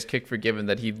after you guys kicked Forgiven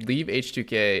that he'd leave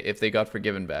H2K if they got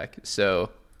Forgiven back. So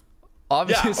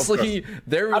obviously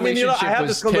their relationship, I mean, you know,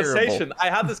 I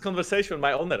had this conversation with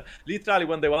my owner. Literally,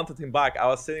 when they wanted him back, I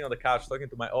was sitting on the couch talking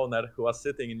to my owner, who was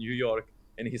sitting in New York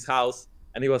in his house,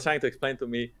 and he was trying to explain to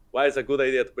me why it's a good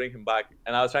idea to bring him back,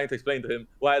 and I was trying to explain to him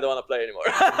why I don't want to play anymore.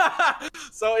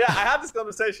 So yeah, I had this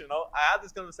conversation.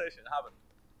 It happened.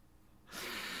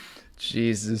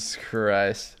 Jesus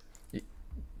Christ.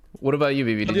 What about you,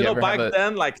 BB? But you know, back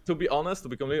then, like, to be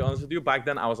completely honest with you, back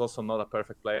then I was also not a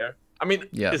perfect player. I mean,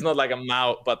 it's not like I'm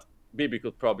now, but BB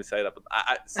could probably say that. But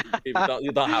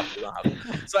you don't have to.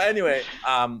 So anyway,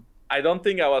 I don't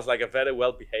think I was like a very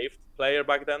well-behaved player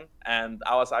back then, and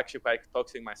I was actually quite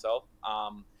toxic myself.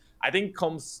 I think it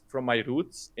comes from my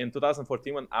roots in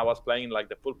 2014 when I was playing like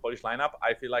the full Polish lineup.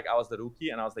 I feel like I was the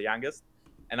rookie and I was the youngest,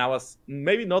 and I was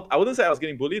maybe not. I wouldn't say I was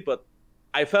getting bullied, but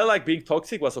I felt like being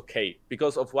toxic was okay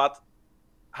because of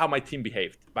how my team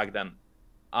behaved back then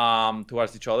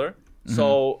towards each other.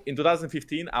 So in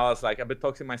 2015, I was like a bit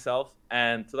toxic myself,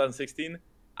 and 2016,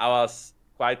 I was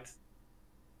quite.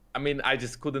 I mean, I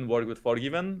just couldn't work with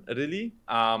Forgiven really.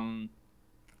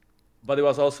 But it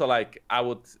was also like I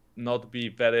would not be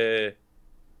very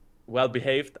well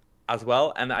behaved as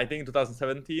well. And I think in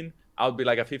 2017, I would be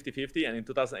like a 50-50, and in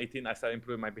 2018, I started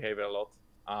improving my behavior a lot.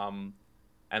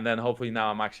 And then hopefully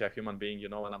now I'm actually a human being, you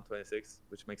know, when I'm 26,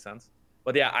 which makes sense.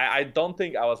 But yeah, I don't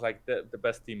think I was like the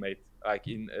best teammate, like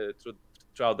in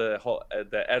throughout the whole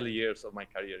the early years of my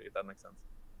career, if that makes sense.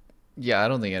 Yeah, I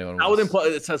don't think anyone was.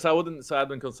 I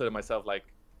wouldn't consider myself like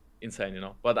insane, you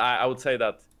know. But I would say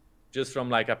that just from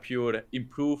like a pure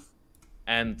improve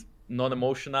and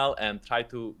non-emotional and try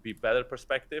to be better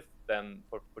perspective, then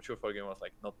for sure Forgiven was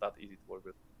like not that easy to work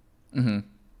with.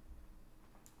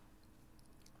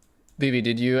 BB,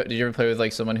 did you ever play with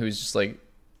like someone who's just like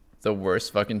the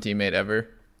worst fucking teammate ever?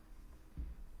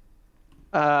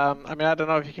 I mean, I don't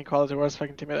know if you can call it the worst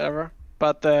fucking teammate ever,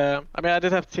 but I mean, I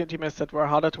did have teammates that were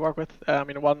harder to work with. I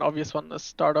mean, one obvious one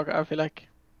is Dardoch. I feel like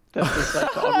that's just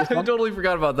like the obvious one. I totally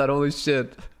forgot about that. Holy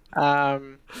shit.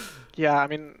 Yeah, I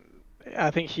mean,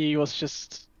 I think he was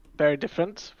just very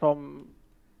different from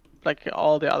like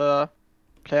all the other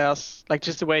players. Like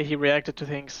just the way he reacted to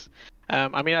things.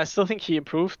 I mean, I still think he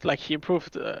improved. Like he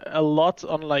improved a lot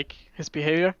on like his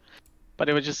behavior. but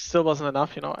it was just still wasn't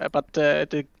enough, you know. But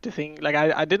the thing, like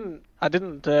I didn't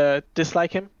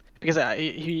dislike him because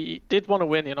he did want to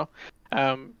win, you know.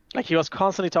 Like he was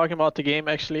constantly talking about the game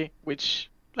actually,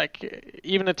 which like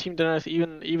even at team dinners,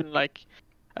 even like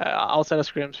outside of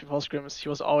scrims, before scrims,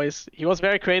 he was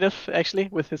very creative actually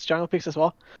with his jungle picks as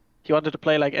well. He wanted to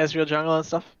play like Ezreal jungle and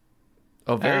stuff.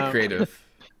 Oh, very creative.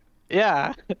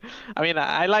 Yeah, I mean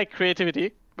I like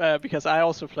creativity because I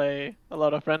also play a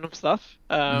lot of random stuff.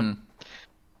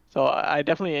 So I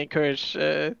definitely encourage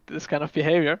this kind of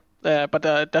behavior. But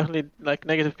definitely like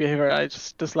negative behavior I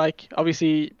just dislike.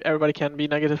 Obviously everybody can be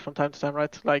negative from time to time,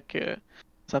 right? Like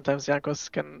sometimes Jankos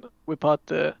can whip out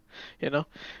the, you know.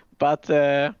 But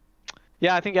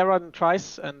yeah, I think everyone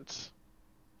tries,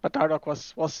 but Dardoch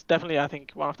was definitely, I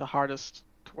think, one of the hardest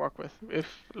to work with. If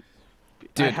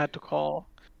Dude, I had to call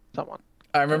someone.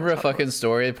 I remember a fucking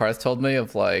story Parth told me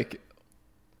of like,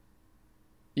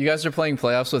 you guys are playing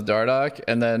playoffs with Dardoch,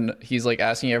 and then he's like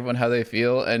asking everyone how they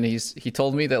feel, and he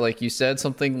told me that like you said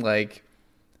something like,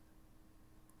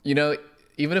 you know,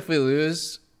 even if we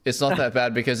lose, it's not that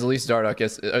bad because at least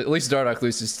Dardoch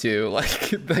loses too.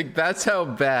 Like that's how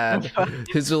bad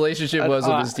his relationship was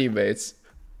with his teammates.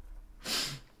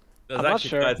 That's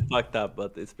actually quite fucked up,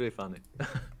 but it's pretty funny.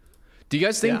 Do you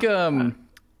guys think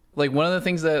like one of the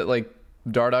things that like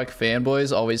Dardoch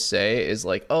fanboys always say is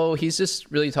like, oh, he's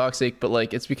just really toxic, but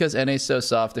like it's because NA's so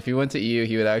soft. If he went to EU,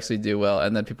 he would actually do well.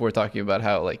 And then people were talking about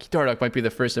how like Dardoch might be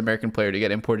the first American player to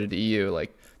get imported to EU.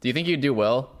 Like, do you think he'd do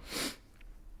well?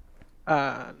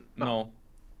 No.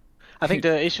 I think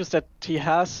the issues that he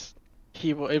has,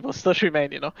 it will still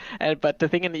remain, you know. But the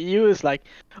thing in the EU is like,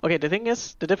 okay, the thing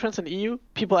is, the difference in the EU,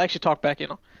 people actually talk back, you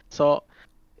know. So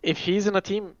if he's in a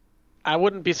team, I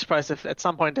wouldn't be surprised if at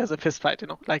some point there's a fist fight, you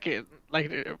know, like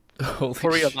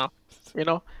for real now, you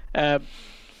know,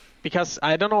 because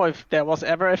I don't know if there was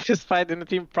ever a fist fight in the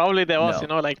team. Probably there was, you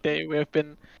know, like we have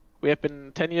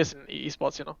been 10 years in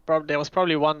esports, you know. Probably there was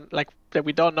probably one like that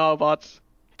we don't know about,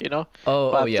 you know.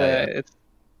 Oh yeah.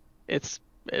 It's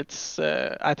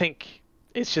I think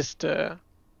it's just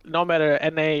no matter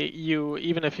NA, EU,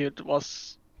 even if it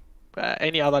was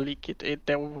any other league,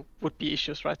 there would be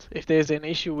issues, right? If there's an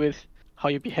issue with how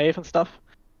you behave and stuff,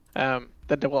 then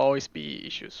there will always be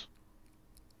issues.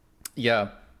 Yeah,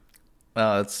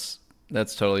 that's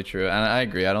totally true, and I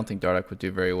agree. I don't think Dardoch would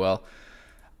do very well.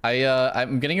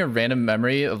 I'm getting a random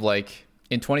memory of like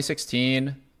in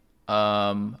 2016,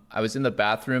 I was in the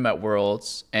bathroom at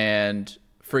Worlds, and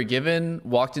Forgiven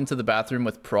walked into the bathroom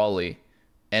with Prawley,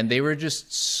 and they were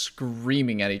just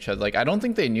screaming at each other. Like, I don't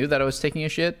think they knew that I was taking a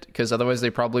shit, because otherwise they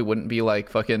probably wouldn't be like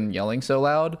fucking yelling so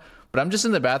loud. But I'm just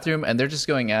in the bathroom and they're just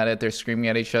going at it. They're screaming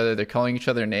at each other. They're calling each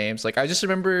other names. Like, I just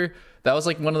remember that was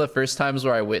like one of the first times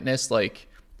where I witnessed like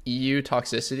EU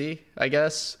toxicity, I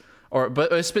guess.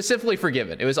 But specifically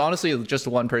Forgiven. It was honestly just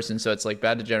one person, so it's like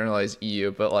bad to generalize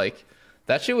EU. But like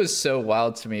that shit was so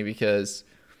wild to me because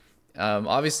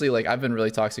obviously like I've been really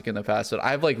toxic in the past, but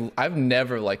I've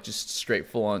never like just straight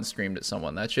full on screamed at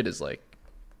someone. That shit is like,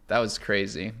 that was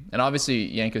crazy. And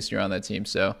obviously Jankos, you're on that team,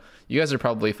 so you guys are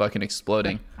probably fucking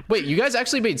exploding. Wait, you guys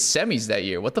actually made semis that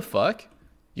year. What the fuck?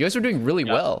 You guys were doing really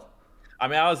well. I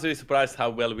mean, I was really surprised how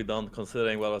well we done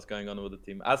considering what was going on with the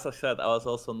team. As I said, I was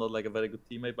also not like a very good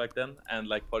teammate back then, and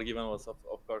like Forgiven was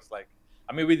of course like,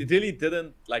 I mean, we really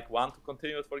didn't like want to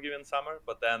continue with Forgiven summer,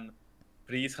 but then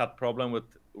Priest had problem with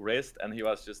wrist and he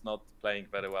was just not playing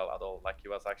very well at all. Like he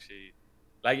was actually,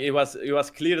 like it was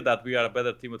clear that we are a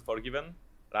better team with Forgiven,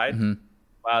 right? Mm-hmm.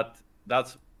 But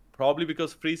that's probably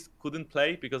because Priest couldn't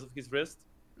play because of his wrist.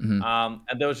 Mm-hmm.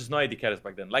 And there was just no AD carries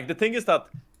back then. Like the thing is that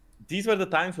these were the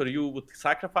times where you would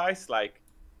sacrifice like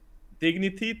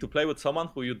dignity to play with someone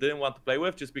who you didn't want to play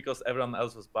with just because everyone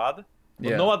else was bad.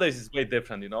 But nowadays it's way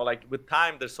different, you know. Like with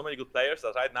time, there's so many good players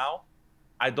that right now,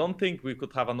 I don't think we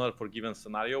could have another Forgiven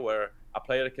scenario where a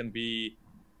player can be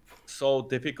so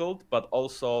difficult but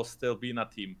also still be in a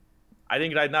team. I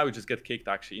think right now we just get kicked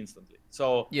actually instantly.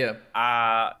 So yeah.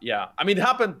 I mean, it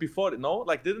happened before, no?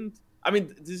 Like I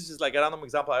mean, this is just like a random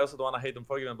example. I also don't want to hate him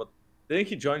Forgiven, but didn't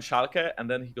he join Schalke and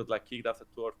then he got like kicked after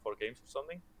 2 or 4 games or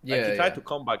something? Yeah. Like he tried to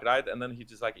come back, right? And then he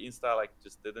just like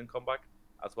just didn't come back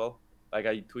as well. Like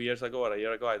 2 years ago or a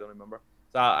year ago, I don't remember.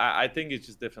 So I think it's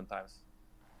just different times.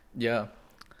 Yeah.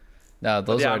 No,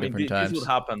 those are different times. This would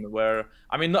happen where,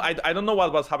 I mean, no, I don't know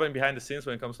what was happening behind the scenes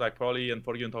when it comes to like Prolly and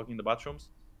Forgiven talking in the bathrooms,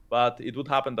 but it would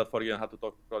happen that Forgiven had to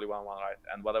talk to Prolly one-on-one, right?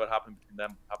 And whatever happened between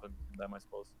them, I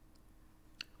suppose.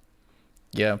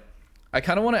 Yeah. I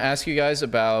kind of want to ask you guys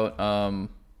about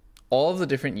all of the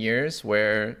different years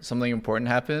where something important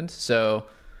happened. So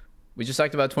we just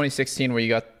talked about 2016 where you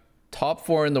got top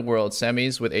 4 in the world,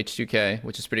 semis with H2K,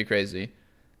 which is pretty crazy.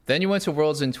 Then you went to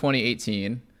Worlds in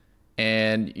 2018,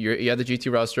 and you had the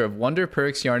G2 roster of Wonder,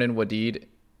 Perks, Yarnin, Wadid,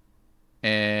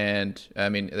 and I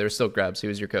mean, there were still Grabs. He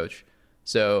was your coach.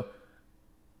 So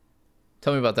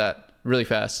tell me about that really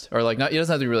fast, or like not. It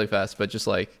doesn't have to be really fast, but just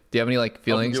like, do you have any like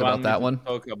feelings about that one?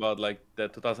 Talk about like the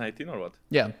 2018 or what?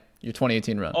 Yeah, your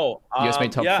 2018 run. Oh, you guys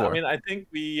made top 4. I mean, I think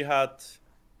we had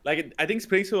like I think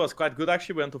Springfield was quite good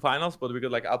actually. We went to finals, but we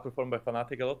got like outperformed by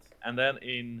Fnatic a lot. And then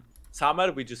in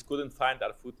summer we just couldn't find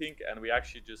our footing, and we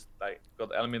actually just like got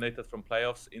eliminated from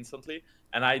playoffs instantly.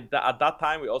 And at that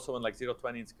time we also went like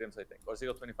 0-20 in scrims, I think, or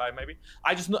 0-25 maybe.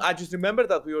 I just remember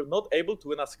that we were not able to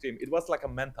win a scrim. It was like a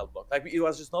mental block. Like it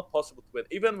was just not possible to win.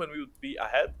 Even when we would be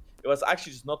ahead, it was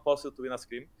actually just not possible to win a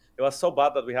scrim. It was so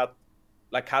bad that we had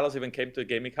like Carlos even came to a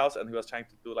gaming house and he was trying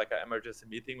to do like an emergency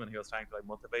meeting when he was trying to like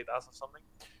motivate us or something.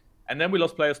 And then we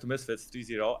lost players to Misfits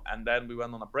 3-0, and then we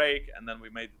went on a break, and then we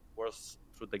made it worse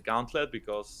through the gauntlet,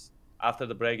 because after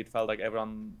the break it felt like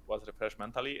everyone was refreshed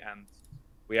mentally, and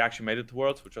we actually made it to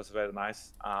Worlds, which was very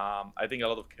nice. I think a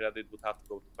lot of credit would have to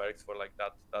go to Perks for like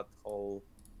that whole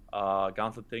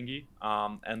gauntlet thingy.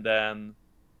 And then,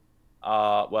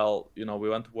 well, you know, we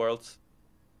went to Worlds.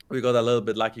 We got a little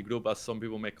bit lucky group, as some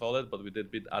people may call it, but we did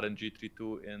beat RNG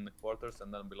 3-2 in the quarters,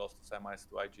 and then we lost to semis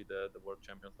to IG, the world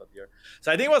champions that year.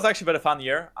 So I think it was actually a very fun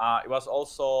year. It was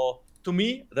also, to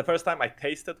me, the first time I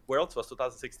tasted Worlds was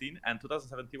 2016, and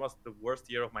 2017 was the worst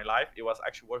year of my life. It was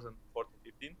actually worse than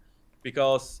 14-15,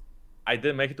 because I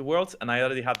didn't make it to Worlds, and I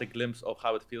already had the glimpse of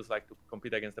how it feels like to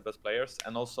compete against the best players.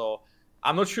 And also,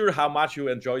 I'm not sure how much you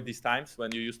enjoyed these times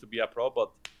when you used to be a pro, but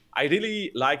I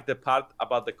really like the part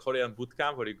about the Korean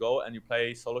bootcamp where you go and you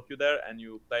play solo queue there and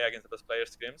you play against the best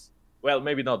players scrims. Well,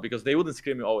 maybe not, because they wouldn't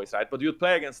scrim you always, right? But you'd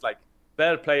play against like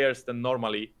better players than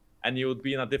normally, and you would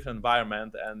be in a different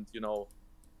environment, and you know,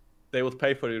 they would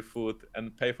pay for your food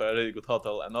and pay for a really good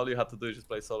hotel, and all you had to do is just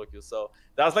play solo queue. So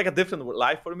that was like a different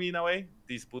life for me in a way,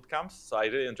 these boot camps. So I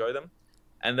really enjoy them.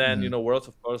 And then, you know, Worlds,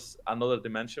 of course, another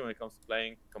dimension when it comes to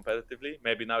playing competitively.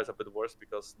 Maybe now it's a bit worse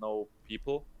because no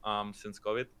people since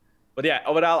COVID. But yeah,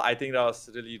 overall, I think that was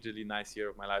really, really nice year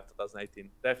of my life, 2018.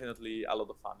 Definitely a lot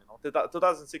of fun, you know.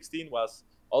 2016 was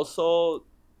also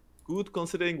good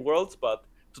considering Worlds, but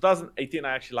 2018,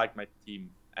 I actually liked my team.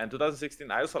 And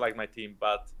 2016, I also liked my team,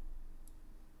 but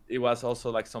it was also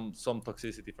like some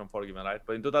toxicity from Forgiven, right?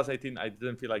 But in 2018, I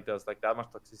didn't feel like there was like that much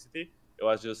toxicity. It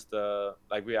was just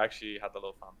like we actually had a lot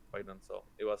of fun fighting, so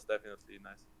it was definitely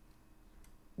nice.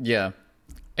 Yeah,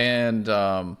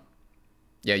 and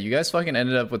yeah, you guys fucking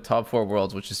ended up with top 4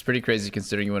 Worlds, which is pretty crazy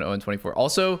considering you went 0-24.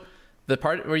 Also, the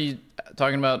part where you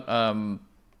talking about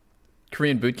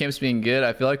Korean boot camps being good,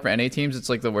 I feel like for NA teams, it's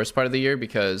like the worst part of the year,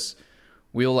 because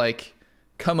we'll like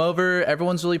come over,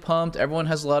 everyone's really pumped, everyone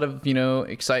has a lot of, you know,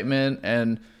 excitement,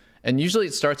 and usually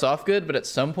it starts off good, but at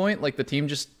some point like the team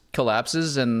just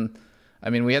collapses. And I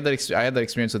mean, I had that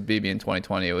experience with BB in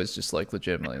 2020. It was just like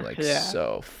legitimately like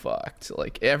so fucked.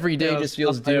 Like every day just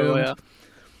feels doomed. Yeah.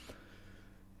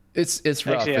 It's rough.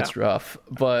 Actually, yeah. It's rough.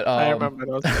 But I remember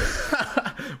those.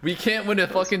 We can't win a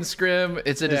fucking scrim.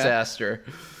 It's a disaster.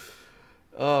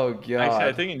 Oh god. Actually,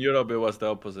 I think in Europe it was the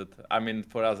opposite. I mean,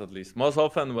 for us at least. Most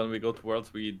often when we go to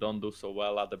Worlds, we don't do so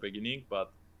well at the beginning,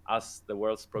 but as the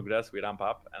Worlds progress, we ramp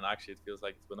up, and actually it feels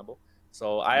like it's winnable.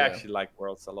 So I actually like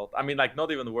Worlds a lot. I mean, like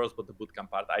not even the Worlds, but the bootcamp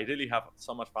part. I really have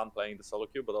so much fun playing the solo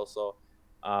queue, but also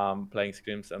playing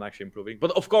scrims and actually improving.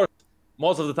 But of course,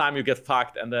 most of the time you get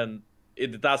fucked, and then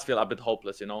it does feel a bit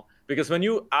hopeless, you know? Because when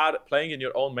you are playing in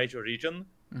your own major region,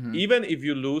 even if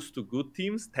you lose to good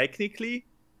teams, technically,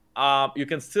 you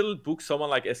can still book someone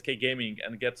like SK Gaming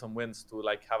and get some wins to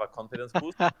like have a confidence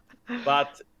boost.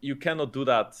 But you cannot do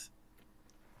that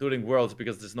during Worlds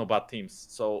because there's no bad teams.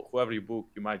 So whoever you book,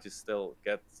 you might just still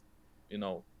get, you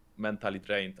know, mentally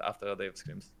drained after a day of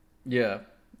scrims. Yeah,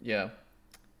 yeah.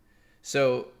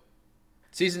 So,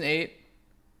 Season 8,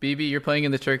 BB, you're playing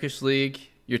in the Turkish League.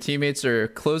 Your teammates are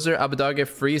Closer, Abadage,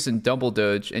 Freeze, and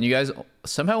Doublelift, and you guys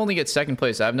somehow only get second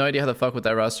place. I have no idea how the fuck with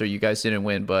that roster you guys didn't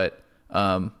win, but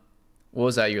what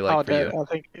was that year like for you? I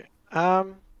think, I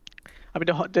mean,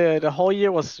 the whole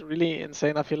year was really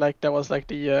insane. I feel like that was like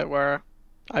the year where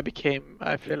I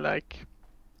feel like,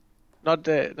 not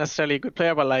necessarily a good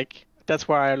player, but like that's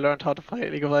where I learned how to play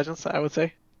League of Legends, I would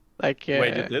say. Like,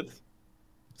 wait, you did?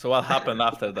 So what happened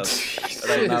after that?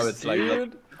 Right now it's like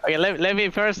that. Okay, let me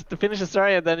first finish the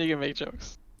story and then you can make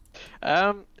jokes.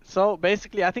 So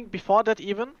basically, I think before that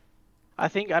even, I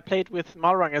think I played with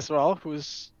Malrang as well,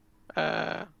 who's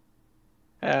playing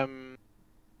a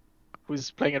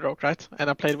Rogue, right? And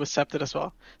I played with Septed as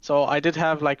well. So I did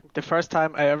have like the first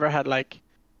time I ever had like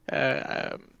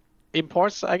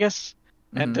imports, I guess.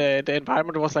 And the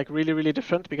environment was like really, really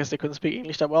different because they couldn't speak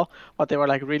English that well, but they were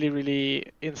like really, really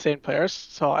insane players.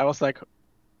 So I was like,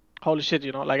 holy shit,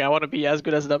 you know, like I want to be as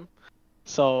good as them.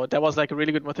 So that was like a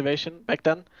really good motivation back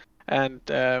then. And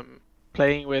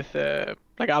playing with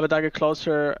like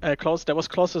Abadage that was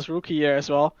closest rookie year as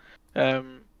well, where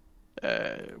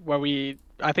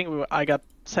I got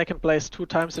second place 2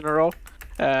 times in a row.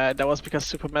 That was because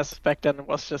Supermassive back then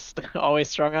was just always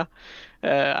stronger,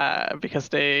 because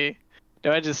they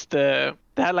were just they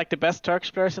had like the best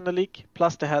Turkish players in the league.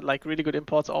 Plus they had like really good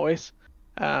imports always.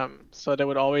 So they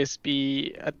would always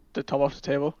be at the top of the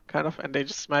table, kind of, and they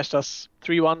just smashed us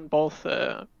 3-1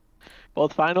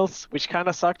 both finals, which kind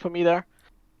of sucked for me there,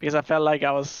 because I felt like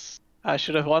I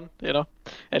should have won, you know,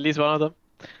 at least one of them.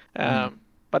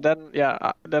 But then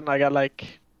then I got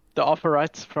like the offer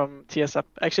right from TSM.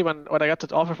 Actually, when I got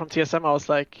the offer from TSM, I was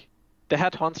like, they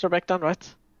had Honster back then,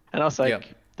 right? And I was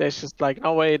like, there's just like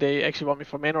no way they actually want me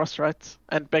for main roster, right?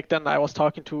 And back then I was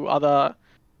talking to other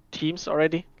teams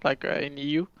already, like in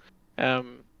EU,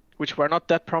 which were not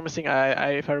that promising.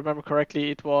 If I remember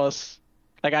correctly, it was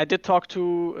like I did talk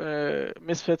to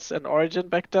Misfits and Origin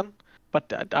back then,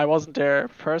 but I wasn't their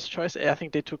first choice. I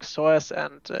think they took Soas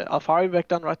and Alphari back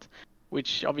then, right?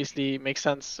 Which obviously makes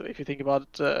sense if you think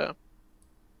about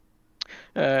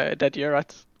that year,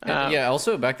 right? Yeah.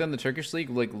 Also, back then the Turkish league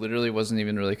like literally wasn't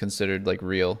even really considered like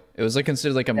real. It was like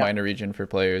considered like a minor region for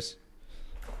players.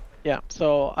 Yeah,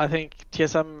 so I think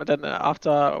TSM then after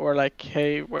were like,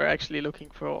 hey, we're actually looking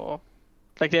for,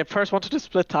 like they first wanted to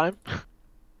split time,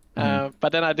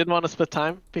 but then I didn't want to split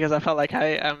time because I felt like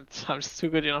I'm just too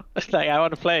good, you know. Like I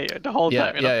want to play the whole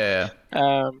time, you know.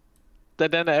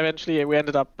 Then eventually we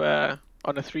ended up on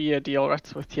a 3-year deal,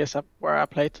 right, with TSM where I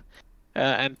played,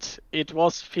 and it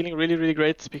was feeling really, really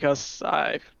great because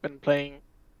I've been playing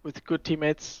with good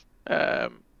teammates,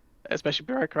 especially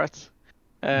bureaucrats,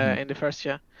 in the first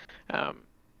year.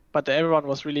 But everyone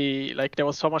was really like, there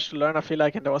was so much to learn, I feel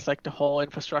like, and there was like the whole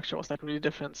infrastructure was like really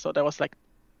different. So there was like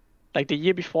the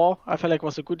year before I felt like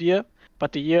was a good year,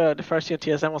 but the first year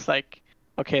TSM was like,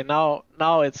 okay, now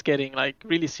it's getting like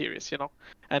really serious, you know,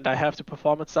 and I have to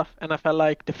perform and stuff. And I felt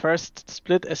like the first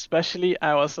split especially,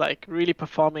 I was like really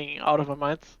performing out of my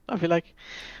mind. I feel like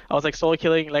I was like solo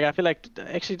killing. Like I feel like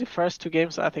actually the first 2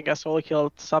 games I think I solo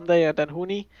killed Someday and then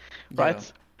Huni,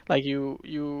 right? Like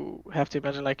you have to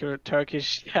imagine like you're a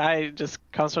Turkish guy, just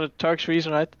comes from the Turkish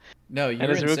region, right? No, you're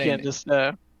and as a rookie insane.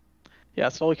 and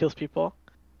just solo kills people.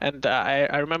 And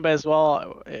I remember as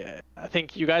well, I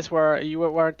think you were in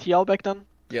TL back then.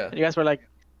 Yeah. And you guys were like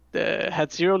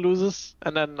had 0 loses,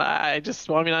 and then I just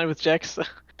 1v9 with Jax.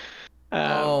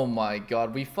 Oh my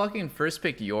god, we fucking first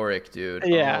picked Yorick, dude.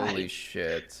 Yeah. Holy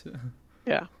shit.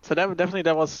 Yeah, so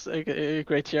that was a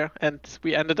great year, and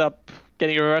we ended up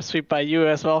getting a reverse sweep by you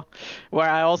as well, where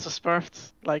I also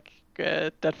smurfed like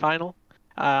that final.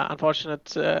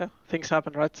 Unfortunate things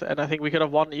happened, right? And I think we could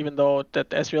have won even though that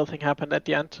Ezreal thing happened at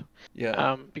the end.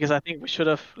 Yeah. Because I think we should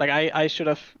have, like I should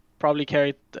have probably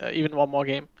carried even one more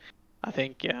game. I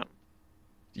think, yeah.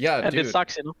 Yeah, and dude. it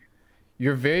sucks, you know.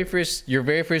 Your very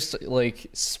first like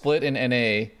split in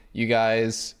NA, you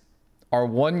guys are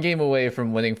 1 game away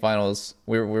from winning finals.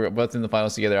 We're both in the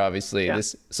finals together, obviously. Yeah.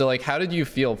 So like, how did you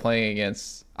feel playing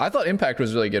against? I thought Impact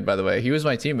was really good, by the way. He was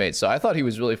my teammate, so I thought he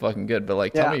was really fucking good. But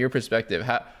like, tell me your perspective.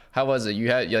 How was it?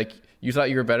 You thought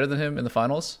you were better than him in the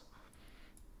finals?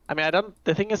 I mean,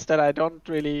 the thing is that I don't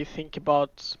really think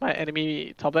about my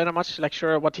enemy top laner much. Like,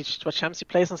 sure, what champs he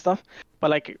plays and stuff. But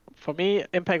like, for me,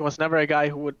 Impact was never a guy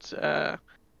who would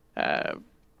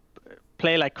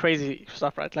play like crazy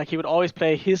stuff, right? Like, he would always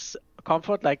play his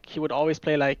comfort. Like, he would always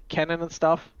play like Cannon and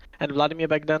stuff, and Vladimir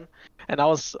back then. And I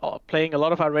was playing a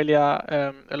lot of Aurelia,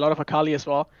 a lot of Akali as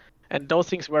well. And those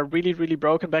things were really, really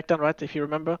broken back then, right? If you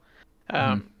remember.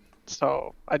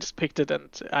 So I just picked it, and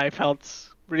I felt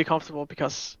really comfortable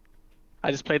because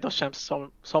I just played those champs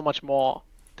so much more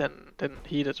than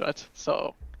he did, right?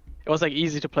 So it was like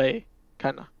easy to play,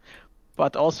 kind of.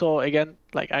 But also, again,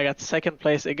 like I got second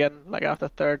place again, like after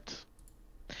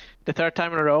the third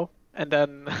time in a row. And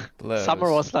then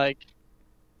summer was like,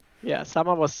 yeah,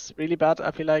 summer was really bad,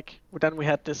 I feel like. But then we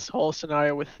had this whole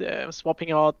scenario with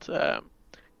swapping out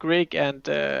Grig and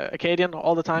Acadian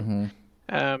all the time.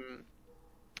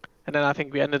 And then I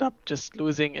think we ended up just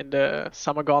losing in the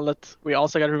summer gauntlet. We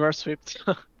also got reverse swept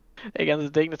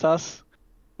against Dignitas,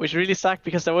 which really sucked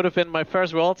because that would have been my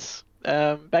first Worlds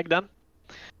back then.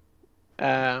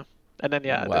 And then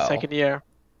the second year.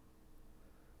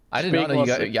 I did not know you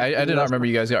guys. I did not remember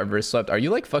you guys got reverse swept. Are you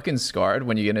like fucking scarred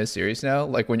when you get in a series now?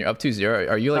 Like when you're up 2-0,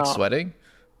 are you like sweating?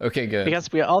 Okay, good.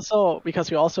 Because we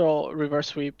also reverse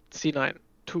sweep C9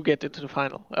 to get into the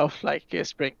final of like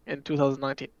spring in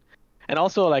 2019. And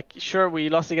also, like, sure, we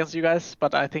lost against you guys,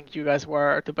 but I think you guys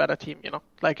were the better team, you know?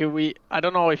 Like, I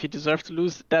don't know if you deserve to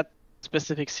lose that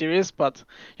specific series, but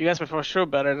you guys were for sure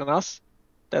better than us.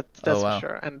 That's wow. for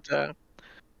sure. And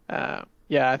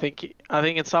yeah, I think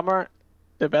in summer,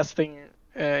 the best thing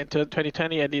into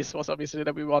 2020 at least was obviously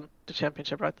that we won the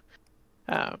championship, right?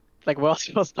 Like,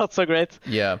 Worlds was not so great.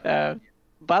 Yeah.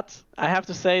 But I have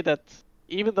to say that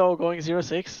even though going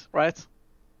 0-6, right?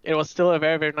 It was still a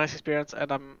very, very nice experience,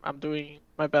 and I'm doing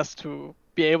my best to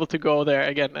be able to go there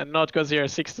again and not go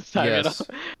 0-6 this time. Yes. You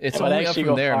know? It's only up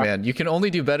from there, man. You can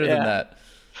only do better than that.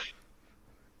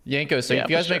 Jankos, so if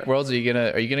you guys make Worlds, are you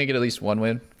gonna get at least one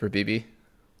win for BB?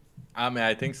 I mean,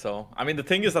 I think so. I mean, the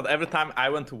thing is that every time I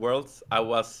went to Worlds, I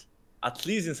was at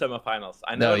least in semifinals.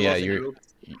 I never lost in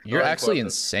groups, you're actually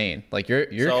insane. Like your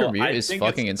career is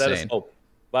fucking insane. Hope.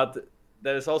 But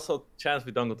there is also chance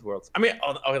we don't go to Worlds. I mean,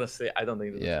 honestly, I don't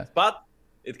think but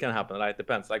it can happen, right?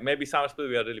 Depends. Like maybe summer split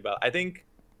we are really bad.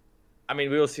 I mean,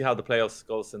 we will see how the playoffs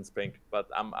goes in spring, but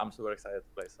I'm super excited to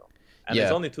play. So, and there's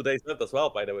only 2 days left as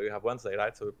well. By the way, we have Wednesday,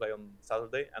 right? So we play on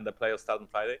Saturday, and the playoffs start on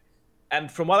Friday.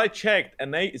 And from what I checked,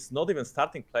 NA is not even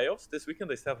starting playoffs this weekend.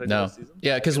 They still have regular season.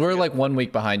 Yeah, because we're like 1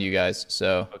 week behind you guys,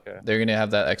 so they're gonna have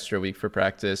that extra week for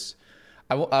practice.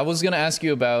 I was gonna ask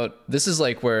you about, this is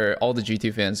like where all the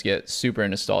G2 fans get super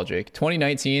nostalgic.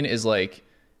 2019 is like,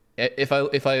 if I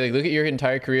like look at your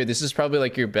entire career, this is probably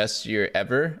like your best year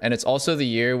ever, and it's also the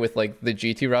year with like the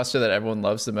G2 roster that everyone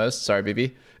loves the most. Sorry,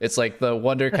 BB. It's like the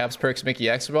Wonder Caps Perks Mickey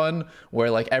X one, where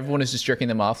like everyone is just jerking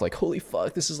them off, like holy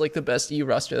fuck, this is like the best EU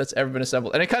roster that's ever been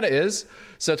assembled, and it kind of is.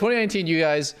 So 2019, you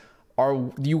guys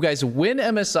win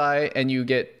MSI and you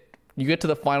get to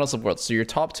the finals of Worlds, so you're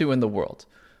top 2 in the world.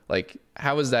 Like,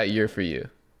 how was that year for you?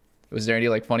 Was there any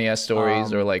like funny ass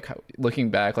stories, or like looking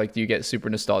back, like do you get super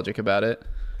nostalgic about it?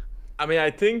 I mean,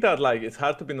 I think that like it's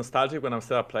hard to be nostalgic when I'm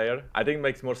still a player. I think it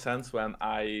makes more sense when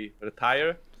I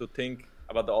retire to think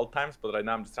about the old times, but right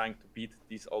now I'm just trying to beat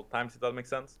these old times, if that makes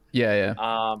sense. Yeah.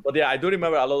 But yeah, I do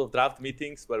remember a lot of draft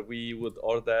meetings where we would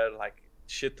order like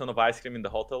shit ton of ice cream in the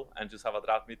hotel and just have a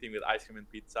draft meeting with ice cream and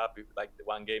pizza, like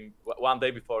one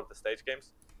day before the stage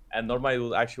games. And normally it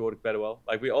would actually work very well.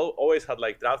 Like we always had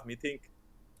like draft meeting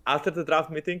after the draft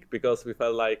meeting, because we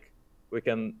felt like we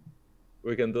can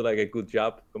do like a good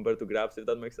job compared to grabs, if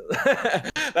that makes sense.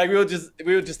 Like we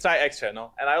would just try extra, you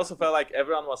know. And I also felt like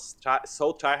everyone was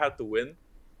so try hard to win.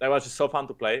 That was just so fun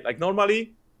to play. Like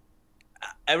normally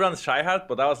everyone's try hard,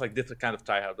 but that was like different kind of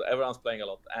try hard. Everyone's playing a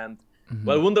lot. And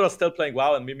well, Wunder was still playing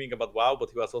WoW and miming about WoW,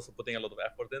 but he was also putting a lot of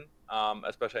effort in,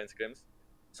 especially in scrims.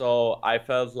 So I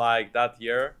felt like that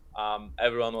year,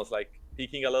 everyone was like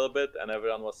peaking a little bit, and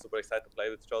everyone was super excited to play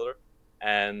with each other.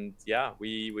 And yeah,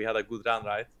 we had a good run,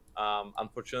 right?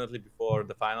 Unfortunately, before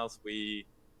the finals, we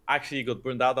actually got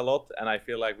burned out a lot, and I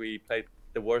feel like we played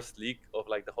the worst league of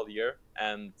like the whole year.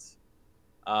 And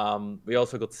we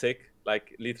also got sick.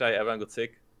 Like literally, everyone got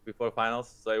sick before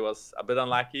finals, so it was a bit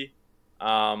unlucky.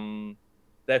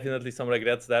 Definitely some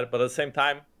regrets there, but at the same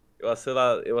time, it was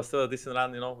still a decent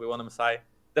run. You know, we won MSI.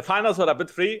 The finals were a bit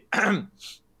free, from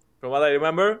what I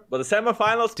remember, but the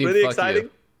semifinals pretty exciting.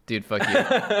 Dude, fuck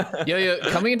you. Yo,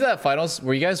 coming into that finals,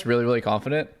 were you guys really, really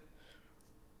confident?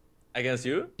 Against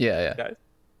you? Yeah. Guys?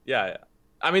 Yeah.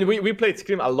 I mean, we played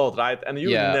Scream a lot, right? And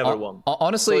you never won.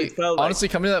 Honestly,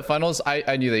 coming to that finals,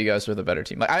 I knew that you guys were the better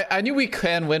team. Like, I knew we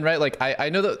can win, right? Like, I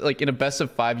know that, like, in a best of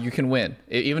 5, you can win,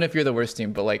 even if you're the worst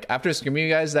team. But, like, after Screaming you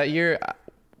guys that year,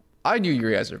 I knew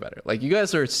you guys were better. Like, you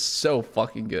guys are so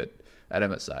fucking good at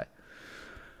MSI.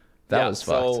 That was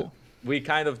fucked. So we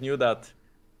kind of knew that.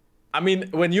 I mean,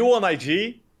 when you won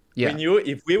IG, we knew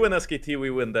if we win SKT, we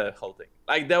win the whole thing.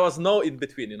 Like, there was no in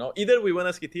between, you know? Either we win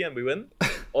SKT and we win,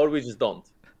 or we just don't.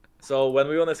 So when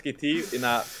we won SKT in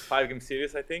a 5-game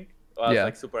series, I think, it was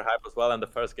like super hype as well. And the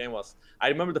first game was, I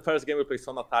remember the first game we played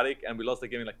Sona Taric, and we lost the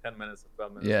game in like 10 minutes or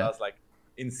 12 minutes. That was like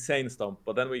insane stomp.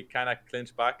 But then we kind of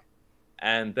clinched back.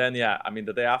 And then, I mean,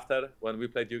 the day after, when we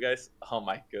played you guys, oh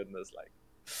my goodness, like.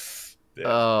 Damn.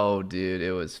 Oh, dude,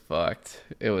 it was fucked.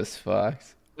 It was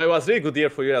fucked. It was a really good year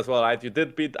for you as well, right? You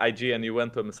did beat IG and you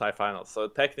went to MSI finals, so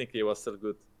technically it was still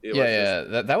good.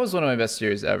 That was one of my best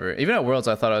years ever. Even at Worlds,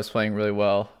 I thought I was playing really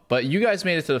well. But you guys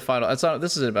made it to the final.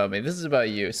 This isn't about me. This is about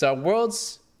you. So at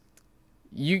Worlds,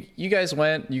 you guys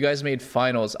made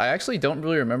finals. I actually don't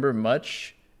really remember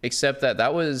much, except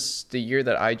that was the year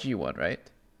that IG won, right?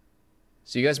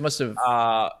 So you guys must have...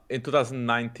 in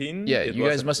 2019? Yeah, you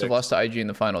guys must have lost to IG in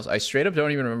the finals. I straight up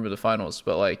don't even remember the finals,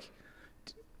 but like...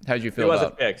 How did you It feel was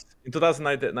about? FPX. In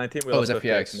 2019, we Oh, it was lost to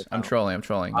FPX in FPX. the I'm final. trolling. I'm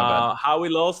trolling. My bad. How we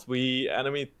lost, we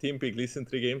enemy team picked Lee Sin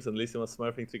 3 games, and Lee Sin was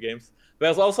smurfing 3 games. But it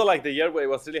was also like the year where it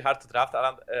was really hard to draft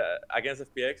around against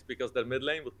FPX because their mid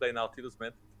lane would play Nautilus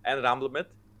mid and Rumble mid.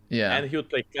 Yeah. And he would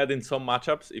play Kled in some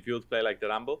matchups if you would play like the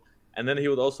Rumble. And then he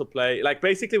would also play, like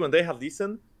basically when they had Lee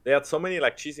Sin, they had so many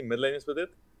like cheesy mid laners with it.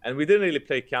 And we didn't really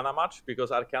play Kiana much because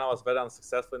our Kiana was very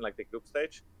unsuccessful in like the group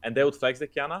stage. And they would flex the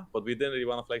Kiana, but we didn't really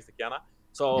want to flex the Kiana.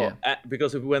 So,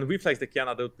 because when we flexed the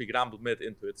Kiana, they would pick Rumble mid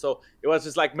into it. So it was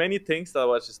just like many things that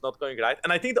was just not going right.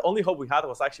 And I think the only hope we had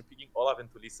was actually picking Olaf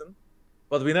into Lee Sin.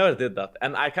 But we never did that.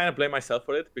 And I kind of blame myself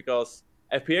for it because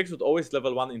FPX would always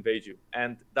level 1 invade you.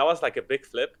 And that was like a big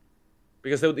flip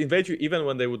because they would invade you even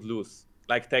when they would lose.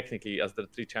 Like technically as the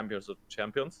 3 champions of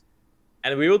champions.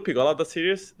 And we would pick Olaf that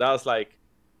series. That was like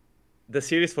the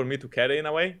series for me to carry in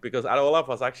a way because our Olaf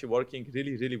was actually working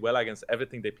really, really well against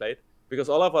everything they played. Because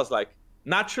Olaf was like,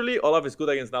 naturally, Olaf is good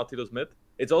against Nautilus mid.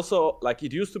 It's also like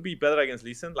it used to be better against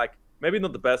Lee Sin. Like maybe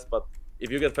not the best, but if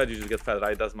you get fed, you just get fed,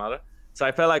 right? It doesn't matter. So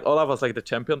I felt like Olaf was like the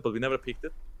champion, but we never picked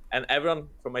it. And everyone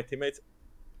from my teammates,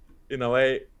 in a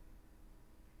way,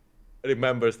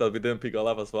 remembers that we didn't pick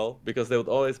Olaf as well because they would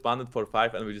always ban it for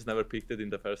 5 and we just never picked it in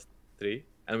the first 3,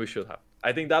 and we should have.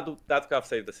 I think that could have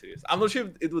saved the series. I'm not sure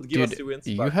if it would give us 2 wins.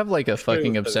 You have like a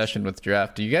fucking obsession with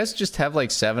draft. Do you guys just have like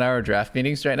 7-hour draft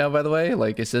meetings right now, by the way?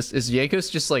 Like is Jankos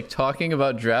just like talking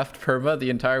about draft perma the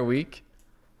entire week?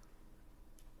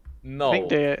 No.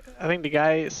 I think the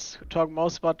guys who talk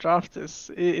most about draft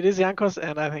is Jankos,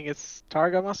 and I think it's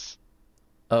Targamas.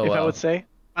 Oh, I would say.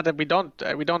 But then we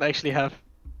don't actually have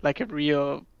like a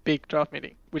real big draft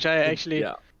meeting, which I actually.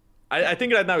 Yeah. I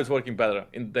think right now it's working better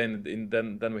than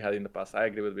we had in the past. I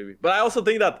agree with BB. But I also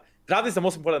think that draft is the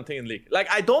most important thing in League. Like,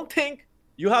 I don't think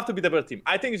you have to be the better team.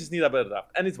 I think you just need a better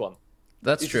draft. And it's one.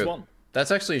 That's true. That's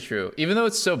actually true. Even though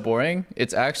it's so boring,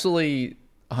 it's actually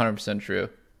 100% true.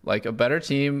 Like, a better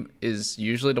team is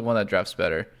usually the one that drafts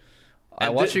better. I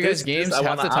watch you guys' games.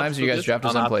 Half the times you guys draft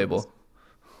is unplayable.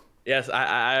 Yes,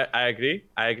 I agree.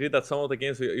 I agree that some of the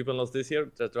games we even lost this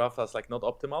year, the draft was like not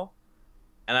optimal.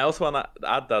 And I also want to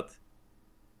add that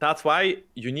that's why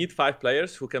you need 5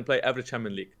 players who can play every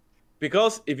Champion League.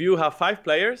 Because if you have 5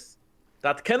 players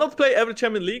that cannot play every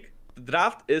Champion League, the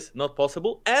draft is not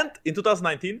possible. And in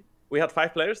 2019, we had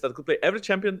 5 players that could play every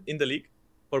champion in the league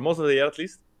for most of the year at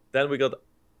least. Then we got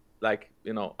like,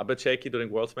 you know, a bit shaky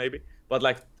during Worlds maybe. But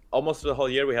like almost the whole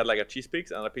year we had like a cheese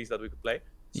picks and a picks that we could play.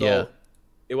 So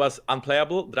it was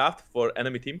unplayable draft for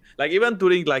enemy team. Like even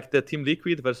during like the Team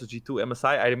Liquid versus G2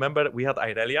 MSI, I remember we had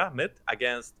Irelia mid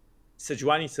against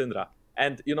Sejuani Syndra.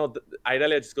 And you know,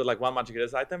 Irelia just got like 1 magic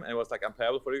res item and it was like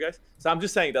unplayable for you guys. So I'm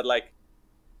just saying that like,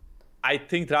 I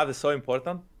think draft is so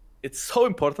important. It's so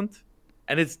important.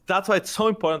 And that's why it's so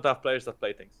important to have players that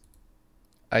play things.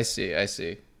 I see.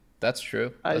 That's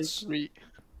true. I agree.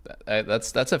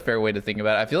 That's a fair way to think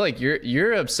about it. I feel like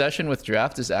your obsession with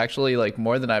draft is actually like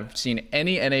more than I've seen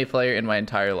any NA player in my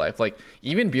entire life. Like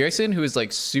even Bjergsen, who is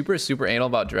like super anal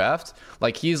about draft,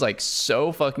 like he's like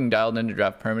so fucking dialed into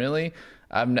draft permanently.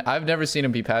 I've never seen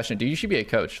him be passionate. Dude, you should be a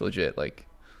coach, legit. Like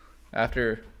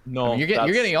after no, I mean,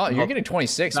 you're getting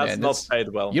 26, that's man. That's not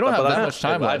paid well. You don't have that much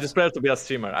time left. I just prefer to be a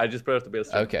streamer.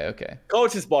 Okay.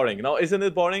 Coach is boring. No, isn't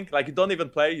it boring? Like you don't even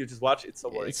play, you just watch. It's so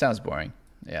boring. It sounds boring.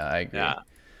 Yeah, I agree. Yeah.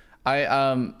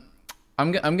 I'm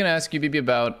gonna ask you, BB,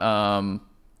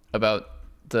 about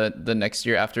the next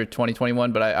year after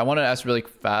 2021, but I want to ask really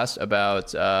fast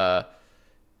about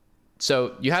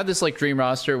so you have this like dream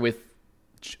roster with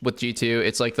G2.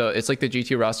 It's like the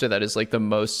G2 roster that is like the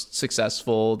most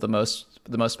successful, the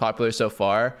most popular so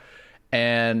far.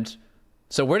 And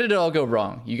so where did it all go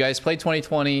wrong? You guys played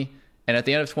 2020, and at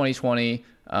the end of 2020,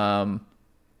 I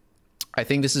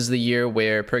think this is the year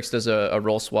where Perkz does a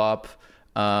role swap.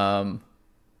 No,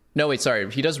 wait, sorry.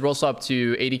 He does roll swap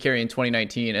to AD carry in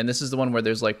 2019, and this is the one where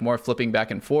there's like more flipping back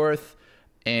and forth,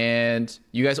 and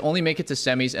you guys only make it to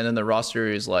semis, and then the roster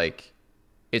is like,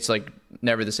 it's like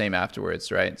never the same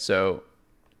afterwards, right? So,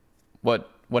 what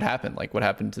happened? Like, what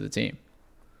happened to the team?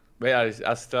 Wait, are you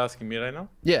still asking me right now?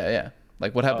 Yeah.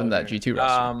 Like, what happened to that G2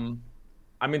 roster?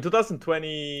 I mean,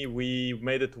 2020, we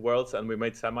made it to Worlds and we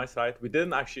made semis, right? We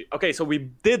didn't actually... Okay, so we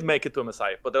did make it to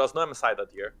MSI, but there was no MSI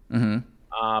that year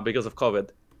because of COVID.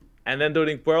 And then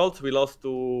during Worlds, we lost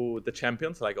to the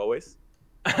champions, like always.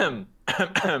 And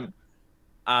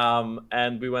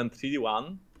we went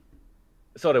 3-1.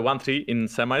 Sorry, 1-3 in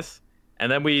semis.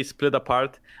 And then we split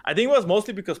apart. I think it was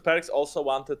mostly because Perkz also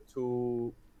wanted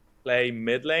to play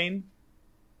mid lane,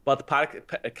 but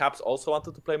Caps also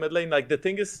wanted to play mid lane. Like, the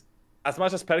thing is, as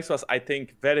much as Perkz was, I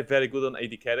think, very, very good on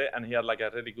AD carry, and he had like a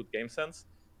really good game sense,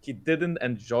 he didn't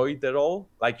enjoy the role,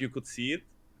 like you could see it,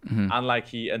 unlike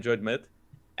he enjoyed mid.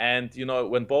 And you know,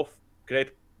 when both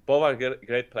are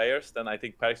great players, then I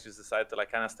think Perix just decided to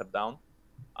like kind of step down,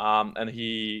 and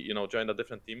he, you know, joined a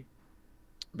different team,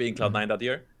 being Cloud9 that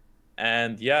year.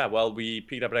 And yeah, well, we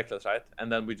picked up REKKLES, right?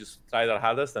 And then we just tried our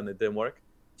hardest, and it didn't work.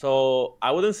 So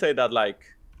I wouldn't say that like,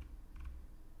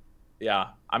 yeah,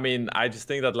 I mean, I just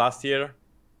think that last year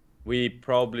we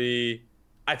probably,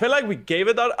 I feel like we gave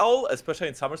it our all, especially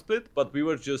in Summer Split, but we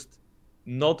were just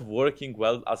not working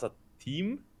well as a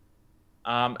team.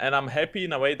 And I'm happy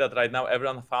in a way that right now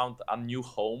everyone found a new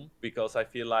home, because I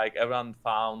feel like everyone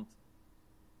found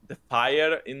the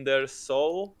fire in their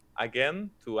soul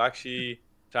again to actually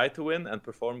try to win and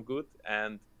perform good.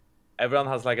 And everyone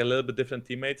has like a little bit different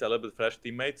teammates, a little bit fresh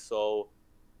teammates. So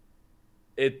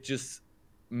it just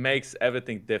makes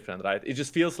everything different, right? It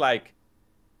just feels like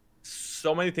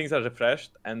so many things are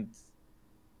refreshed, and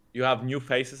you have new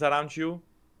faces around you,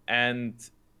 and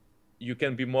you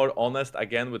can be more honest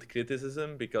again with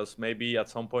criticism, because maybe at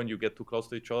some point you get too close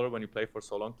to each other when you play for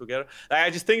so long together. Like, I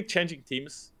just think changing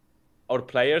teams or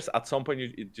players at some point,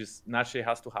 it just naturally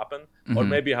has to happen, or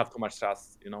maybe you have too much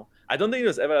trust, you know. I don't think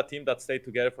there's ever a team that stayed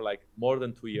together for like more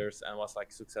than 2 years and was like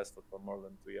successful for more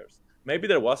than 2 years. Maybe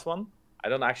there was one, I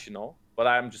don't actually know, but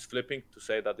I'm just flipping to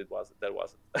say that there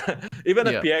wasn't. Even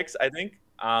at PX, I think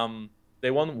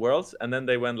they won Worlds, and then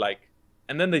they went like,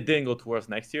 and then they didn't go to Worlds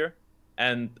next year.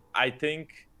 And I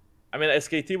think, I mean,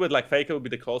 SKT with like Faker would be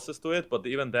the closest to it, but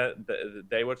even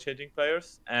they were changing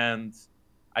players. And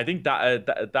I think that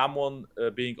Damwon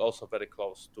being also very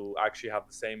close to actually have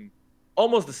the same,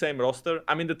 almost the same roster.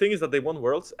 I mean, the thing is that they won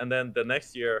Worlds, and then the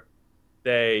next year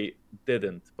they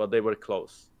didn't, but they were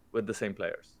close with the same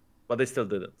players, but they still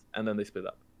didn't, and then they split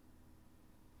up.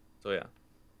 So yeah.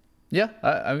 Yeah,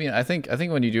 I mean, I think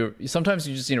when you do, sometimes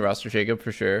you just need a roster shakeup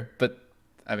for sure. But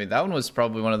I mean, that one was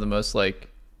probably one of the most like,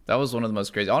 that was one of the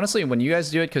most crazy. Honestly, when you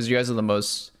guys do it, because you guys are the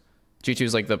most, G2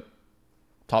 is like the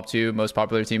top 2 most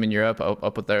popular team in Europe,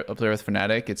 up there with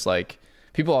Fnatic. It's like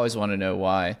people always want to know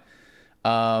why.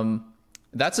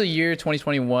 That's a year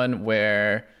 2021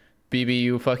 where BB,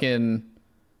 you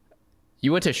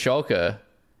went to Schalke,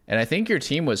 and I think your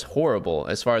team was horrible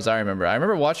as far as I remember. I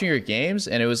remember watching your games,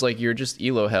 and it was like you're just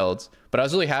elo held. But I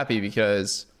was really happy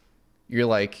because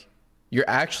you're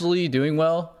actually doing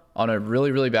well on a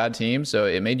really, really bad team. So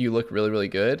it made you look really, really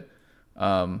good.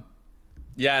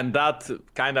 Yeah, and that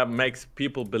kind of makes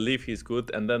people believe he's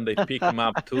good, and then they pick him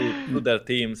up to their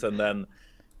teams, and then,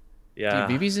 yeah.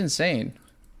 Dude, BB's insane.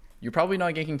 You're probably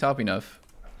not ganking top enough.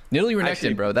 Nidalee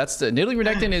Renekton, bro. That's the Nidalee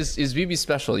Renekton is BB's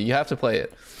special. You have to play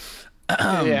it.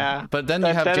 Yeah. But then you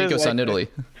have Jankos on Nidalee.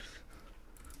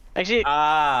 Actually,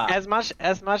 as much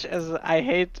as I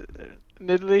hate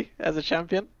Nidalee as a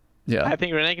champion, yeah, I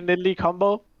think Renekton Nidalee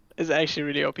combo is actually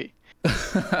really OP.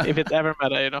 If it's ever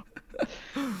meta, you know.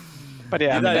 But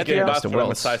yeah, that year, so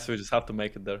we just have to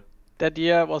make it there. That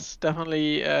year was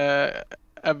definitely a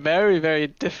very, very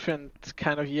different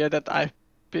kind of year that I've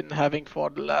been having for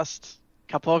the last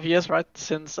couple of years, right?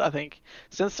 Since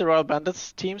the Royal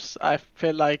Bandits teams, I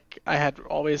feel like I had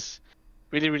always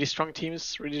really, really strong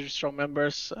teams, really, really strong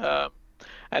members.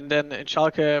 And then in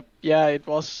Schalke, yeah, it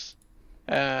was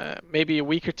maybe a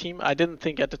weaker team. I didn't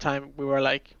think at the time we were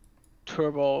like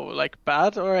turbo like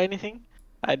bad or anything.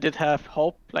 I did have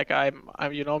hope. Like I'm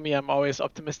you know me, I'm always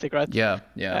optimistic, right? Yeah.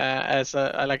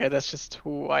 That's just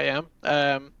who I am.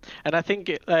 And I think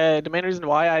the main reason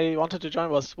why I wanted to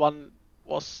join was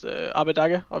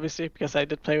Abedage, obviously, because I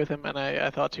did play with him and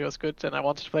I thought he was good and I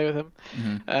wanted to play with him.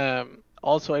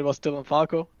 Also, it was Dylan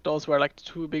Falco. Those were like the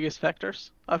 2 biggest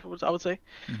factors, I would say.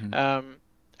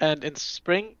 And in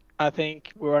spring, I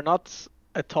think we were not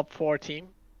a top 4 team,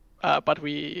 but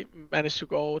we managed to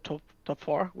go top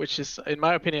 4, which is, in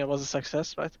my opinion, was a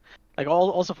success, right? Like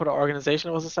also for the organization,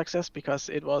 it was a success because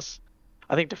it was,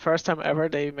 I think, the first time ever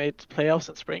they made playoffs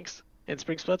in Spring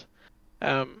Split.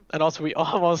 And also we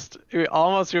almost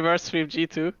reversed sweep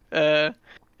G2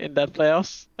 in that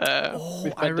playoffs.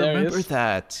 I remember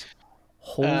that.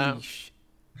 Holy shit.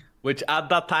 Which at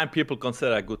that time people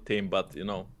consider a good team, but you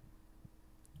know.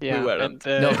 Yeah. We weren't.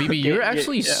 No, BB, you're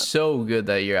actually so good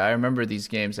that year. I remember these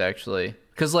games actually.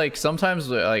 Cause like sometimes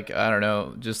like, I don't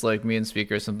know, just like me and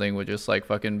Speaker or something would just like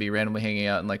fucking be randomly hanging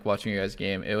out and like watching your guys'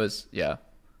 game. It was, yeah.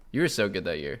 You were so good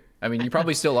that year. I mean, you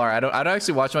probably still are. I don't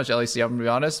actually watch much LEC, I'm gonna be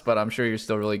honest, but I'm sure you're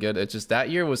still really good. It's just that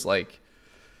year was like,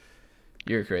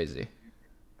 you're crazy.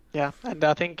 Yeah, and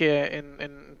I think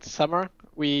in summer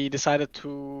we decided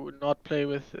to not play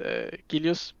with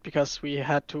Gilius because we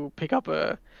had to pick up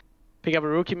a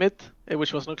rookie mid,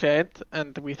 which was Nuclear Int,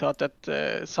 and we thought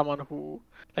that someone who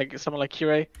like someone like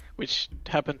Kirei, which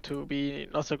happened to be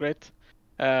not so great.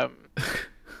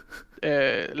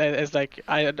 It's like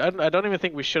I don't even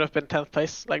think we should have been 10th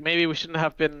place. Like maybe we shouldn't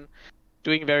have been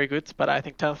doing very good, but I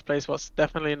think 10th place was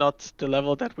definitely not the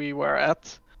level that we were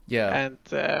at. Yeah.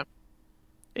 And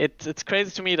it's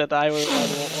crazy to me that I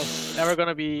was never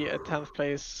gonna be a 10th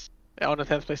place on a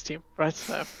 10th place team, right?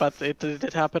 But it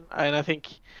did happen, and I think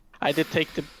I did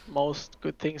take the most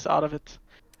good things out of it.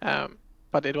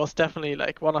 But it was definitely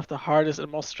like one of the hardest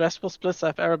and most stressful splits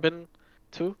I've ever been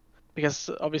to, because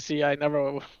obviously I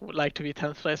never would like to be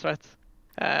 10th place, right?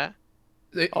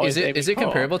 Is it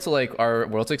comparable to like our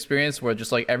Worlds experience, where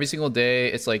just like every single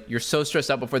day it's like you're so stressed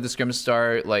out before the scrims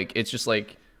start, like it's just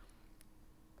like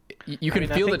you can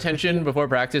feel the tension before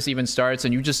practice even starts,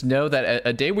 and you just know that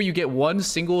a day where you get one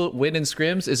single win in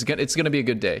scrims it's gonna be a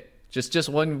good day. Just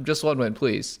one win,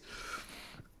 please.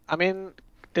 I mean,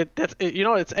 that's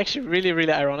it's actually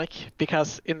really ironic,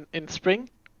 because in spring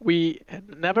we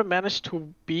never managed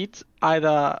to beat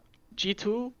either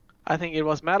G2, I think it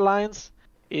was Mad Lions,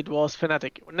 it was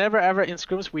Fnatic. Never ever in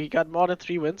scrims we got more than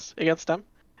 3 wins against them,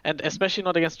 and especially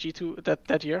not against G2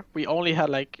 that year. We only had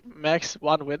like max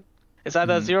 1 win. It's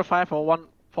either 0-5 or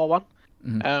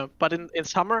 1-4-1. But in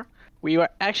summer we were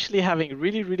actually having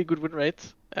really good win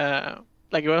rate.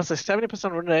 Like it was a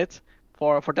 70% win rate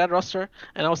for that roster,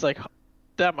 and I was like,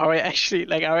 damn, are we actually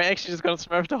just gonna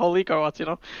smurf the whole league or what, you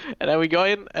know? And then we go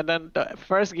in, and then the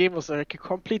first game was like a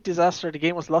complete disaster. The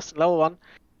game was lost in level 1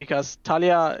 because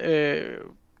Talia,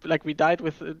 like we died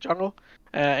with jungle,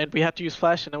 and we had to use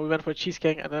flash, and then we went for a cheese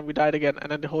king, and then we died again,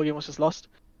 and then the whole game was just lost.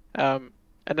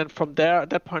 And then from there, at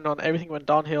that point on, everything went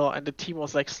downhill, and the team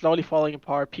was like slowly falling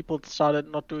apart. People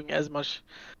started not doing as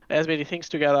many things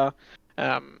together,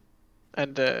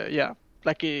 yeah,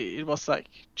 like it was like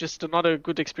just another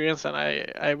good experience, and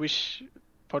I wish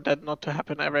for that not to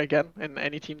happen ever again in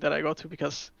any team that I go to,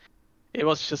 because it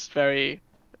was just very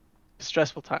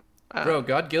stressful time. Bro,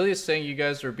 God Gilly is saying you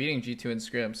guys are beating G2 in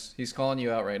scrims. He's calling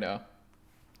you out right now.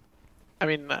 I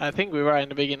mean, I think we were in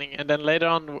the beginning, and then later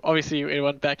on, obviously, it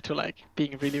went back to like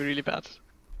being really bad,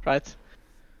 right?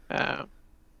 But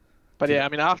yeah, I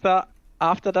mean, after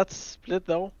that split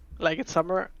though, like in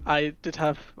summer, I did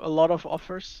have a lot of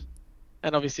offers,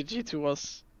 and obviously G2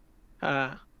 was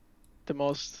the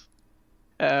most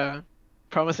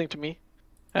promising to me.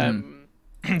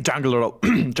 Jungle.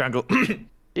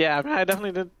 Yeah, I mean, I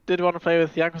definitely did want to play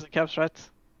with Jankos and Caps, right?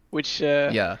 Which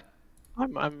yeah.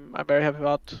 I'm very happy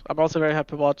about. I'm also very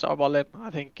happy about our ball lane.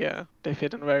 I think they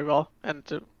fit in very well, and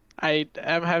I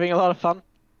am having a lot of fun.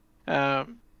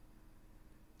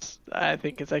 I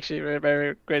think it's actually a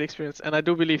very great experience, and I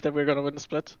do believe that we're gonna win the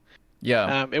split.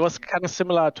 Yeah. It was kind of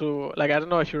similar to, like, I don't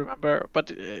know if you remember,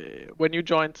 but when you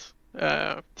joined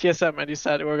TSM and you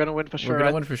said we're gonna win for sure. We're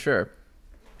gonna win for sure.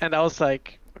 And I was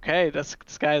like, okay, this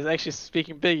guy is actually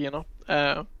speaking big, you know.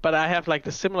 But I have like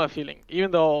the similar feeling, even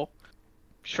though.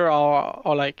 Sure,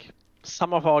 or like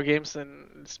some of our games in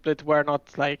split were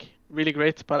not like really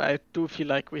great, but I do feel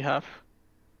like we have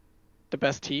the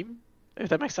best team, if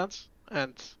that makes sense.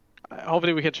 And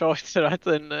hopefully we can show it right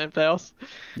in playoffs.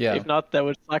 Yeah. If not, that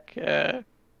would suck.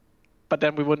 But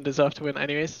then we wouldn't deserve to win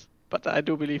anyways. But I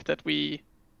do believe that we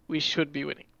should be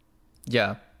winning.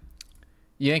 Yeah.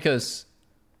 Jankos,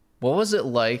 what was it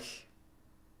like?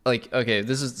 Like, okay,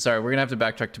 we're gonna have to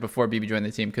backtrack to before BB joined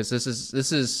the team, because this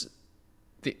is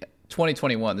the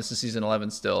 2021. This is season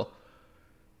 11 still.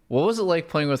 What was it like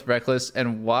playing with REKKLES,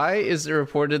 and why is it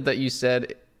reported that you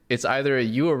said it's either a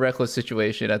you or REKKLES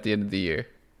situation at the end of the year?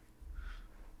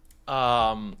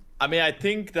 I mean, I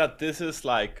think that this is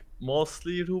like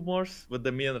mostly rumors with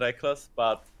me and REKKLES,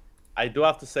 but I do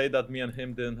have to say that me and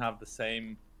him didn't have the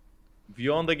same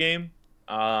view on the game,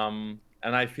 and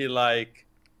I feel like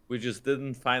we just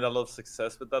didn't find a lot of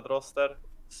success with that roster.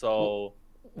 So.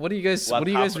 What do you guys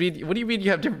mean? What do you mean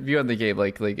you have different view on the game?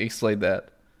 Like explain that.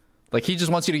 Like he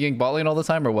just wants you to gank bot lane all the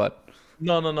time, or what?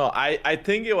 No. I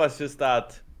think it was just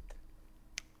that.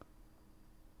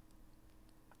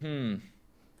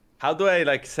 How do I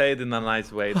like say it in a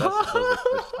nice way? That's the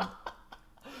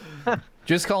question.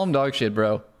 Just call him dog shit,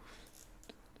 bro.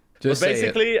 Just but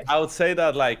basically, I would say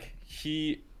that like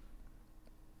he's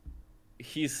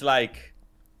like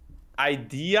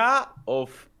idea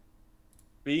of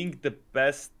being the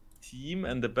best team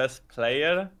and the best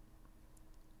player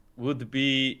would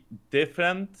be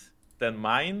different than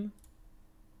mine.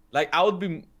 Like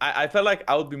I felt like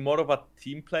I would be more of a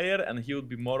team player, and he would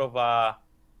be more of a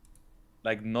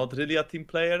like not really a team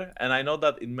player. And I know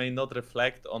that it may not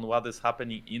reflect on what is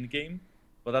happening in game,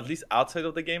 but at least outside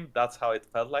of the game, that's how it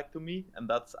felt like to me, and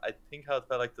that's I think how it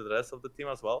felt like to the rest of the team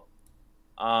as well.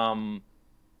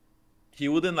 he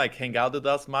wouldn't like hang out with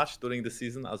us much during the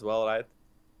season as well, right?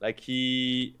 Like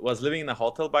he was living in a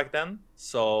hotel back then,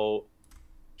 so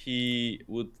he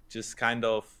would just kind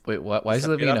of Wait, why is he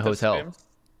living in a hotel? Streams.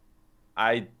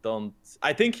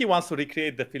 I think he wants to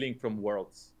recreate the feeling from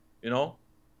Worlds, you know?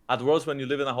 At Worlds when you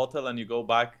live in a hotel and you go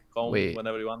back home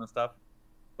whenever you want and stuff.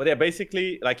 But yeah,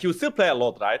 basically, like you still play a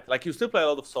lot, right? Like you still play a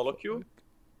lot of solo queue.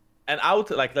 And I would,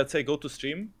 like, let's say, go to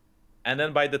stream. And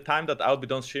then by the time that I would be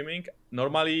done streaming,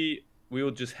 normally we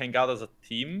would just hang out as a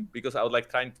team because I would like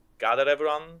trying to gather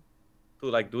everyone to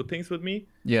like do things with me.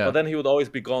 Yeah. But then he would always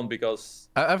be gone because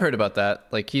I've heard about that.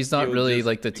 Like he's not really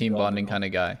like the team bonding kind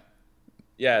of guy.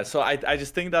 Yeah, so I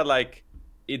just think that like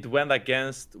it went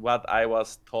against what I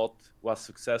was taught was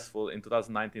successful in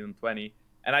 2019 and 20.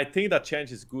 And I think that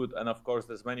change is good. And of course,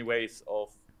 there's many ways of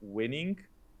winning,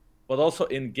 but also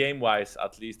in game wise,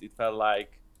 at least it felt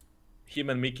like him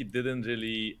and Mickey didn't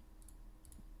really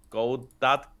go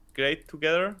that great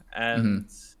together. And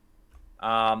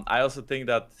I also think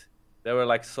that there were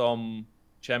like some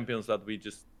champions that we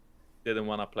just didn't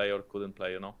want to play or couldn't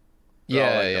play, you know?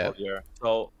 Yeah.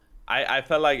 So I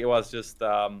felt like it was just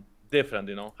different,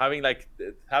 you know? Having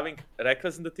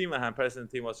REKKLES in the team and Alphari in the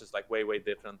team was just like way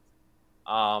different.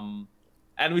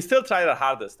 And we still tried our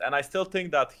hardest. And I still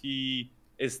think that he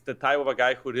is the type of a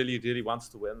guy who really wants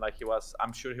to win. Like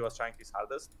I'm sure he was trying his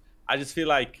hardest. I just feel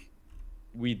like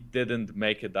we didn't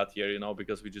make it that year, you know,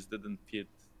 because we just didn't fit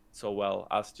so well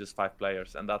as just 5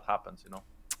 players. And that happens, you know?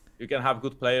 You can have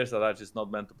good players that are just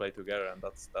not meant to play together. And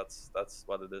that's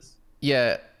what it is.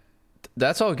 Yeah,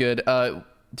 that's all good.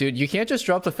 Dude, you can't just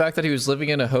drop the fact that he was living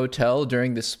in a hotel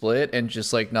during the split and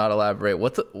just like not elaborate.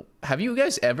 Have you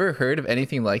guys ever heard of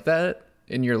anything like that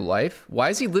in your life? Why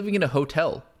is he living in a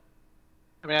hotel?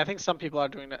 I mean, I think some people are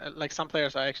doing that. Like some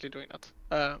players are actually doing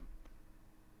that.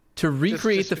 To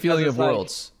recreate the feeling of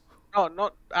Worlds.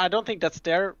 No, I don't think that's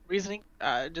their reasoning.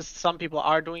 Just some people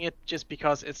are doing it just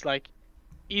because it's like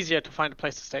easier to find a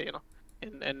place to stay, you know,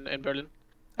 in Berlin.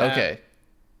 Okay.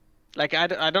 Like I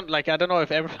don't know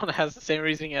if everyone has the same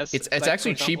reasoning as it's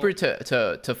actually cheaper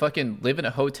to fucking live in a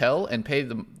hotel and pay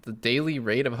the daily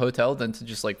rate of a hotel than to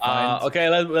just like find. Okay,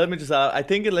 let me just I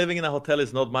think living in a hotel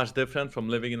is not much different from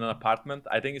living in an apartment.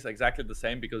 I think it's exactly the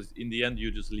same because in the end you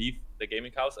just leave the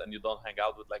gaming house and you don't hang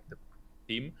out with like the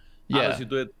team. Yeah.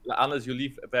 Unless you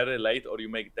leave very late or you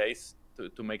make days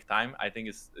to make time. I think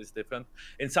it's different.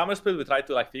 In Summer Split we tried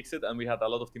to like fix it and we had a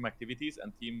lot of team activities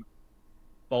and team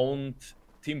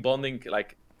bonding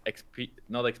like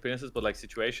not experiences but like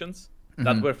situations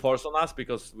that were forced on us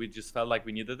because we just felt like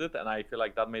we needed it, and I feel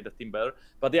like that made the team better.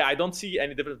 But yeah, I don't see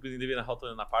any difference between living in a hotel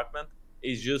and an apartment.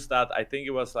 It's just that I think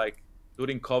it was like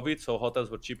during COVID, so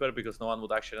hotels were cheaper because no one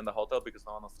would actually rent a hotel because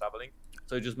no one was traveling,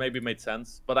 so it just maybe made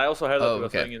sense. But I also heard that he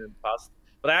was doing it in the past,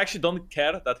 but I actually don't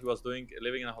care that he was living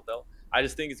in a hotel. I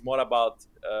just think it's more about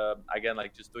again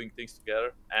like just doing things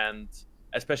together, and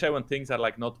especially when things are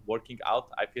like not working out,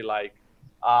 I feel like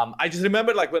I just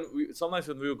remember like sometimes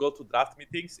when we would go to draft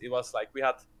meetings, it was like we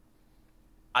had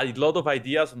a lot of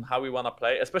ideas on how we want to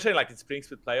play, especially like in Spring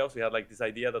Split playoffs. We had like this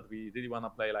idea that we really want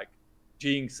to play like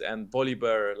Jinx and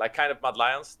Volibear, like kind of Mad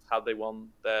Lions, how they won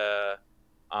the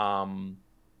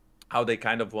how they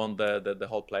kind of won the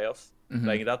whole playoffs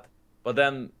playing that. But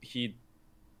then he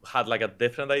had like a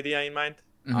different idea in mind,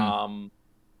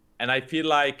 and I feel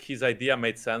like his idea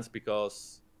made sense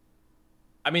because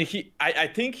I mean, I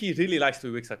think he really likes to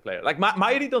be weak side player. Like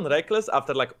my read on REKKLES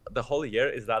after like the whole year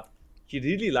is that he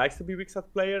really likes to be weak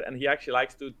side player, and he actually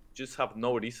likes to just have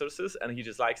no resources, and he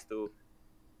just likes to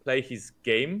play his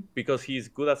game because he's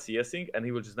good at CSing, and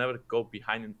he will just never go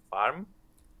behind and farm.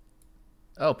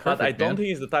 Oh, perfect. But I don't think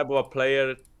he's the type of a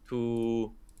player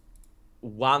to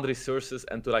want resources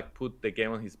and to like put the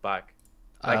game on his back,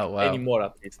 like anymore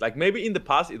at least. Like maybe in the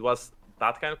past it was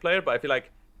that kind of player, but I feel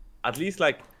like at least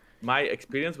like my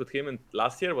experience with him in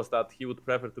last year was that he would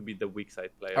prefer to be the weak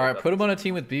side player. All right, put him on a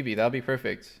team with BB. That would be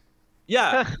perfect.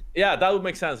 Yeah, that would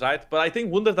make sense, right? But I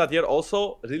think Wunder that year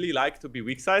also really liked to be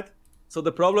weak side. So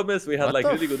the problem is we had like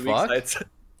really good weak sides.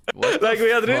 Like we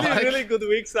had really good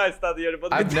weak sides that year.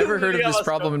 But I've never heard of this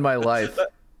problem in my life.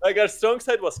 Like our strong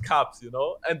side was caps, you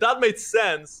know, and that made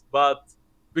sense. But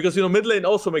because you know mid lane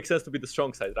also makes sense to be the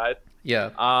strong side, right?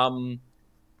 Yeah. And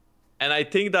I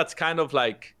think that's kind of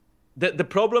like. The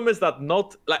problem is that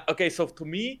not like okay, so to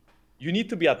me you need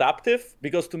to be adaptive,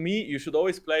 because to me you should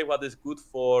always play what is good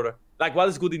for like what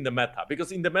is good in the meta,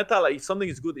 because in the meta like if something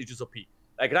is good it's just OP.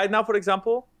 Like right now for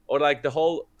example, or like the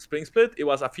whole Spring Split, it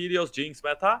was Aphelios Jinx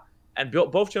meta and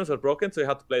both champs were broken, so you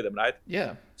had to play them, right?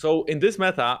 Yeah. So in this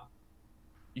meta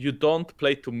you don't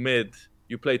play to mid,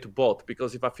 you play to bot,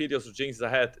 because if Aphelios or Jinx is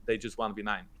ahead they just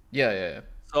 1v9. Yeah.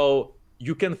 So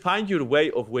you can find your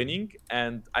way of winning.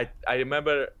 And I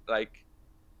remember, like,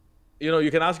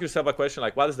 you can ask yourself a question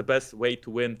like, what is the best way to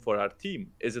win for our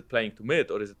team? Is it playing to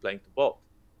mid or is it playing to bot,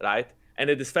 right? And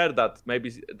it is fair that maybe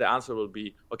the answer will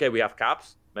be, okay, we have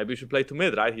caps. Maybe we should play to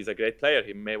mid, right? He's a great player.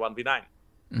 He may 1v9.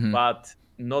 But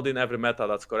not in every meta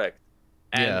that's correct.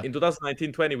 And in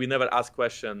 2019-20, we never asked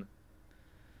question,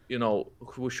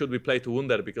 who should we play to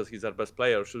Wunder because he's our best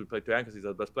player, or should we play to Jankos, he's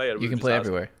our best player? You can play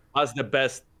everywhere. What's the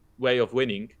best way of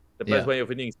winning? The best way of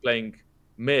winning is playing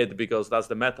mid because that's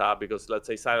the meta, because let's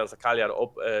say Sylas and Kali are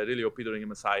really OP during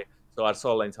MSI, so our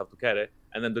solo lanes have to carry,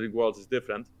 and then during Worlds is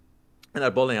different, and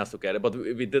our bot lane has to carry, but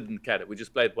we didn't carry. We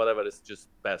just played whatever is just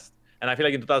best. And I feel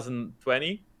like in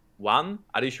 2021,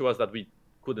 our issue was that we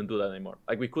couldn't do that anymore.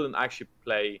 Like, we couldn't actually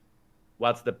play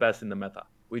what's the best in the meta.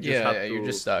 We just had to you're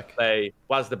just stuck. play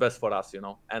what's the best for us,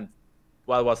 and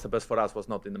what was the best for us was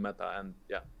not in the meta. And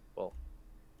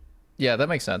yeah, that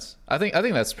makes sense. I think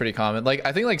that's pretty common. Like,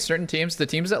 I think like certain teams, the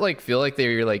teams that like feel like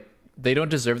they don't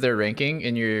deserve their ranking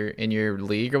in your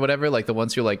league or whatever, like the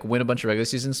ones who like win a bunch of regular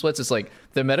season splits, it's like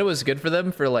the meta was good for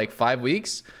them for like 5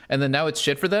 weeks, and then now it's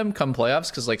shit for them come playoffs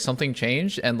because like something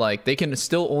changed, and like they can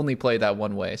still only play that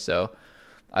one way. So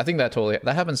I think that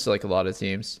happens to like a lot of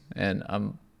teams, and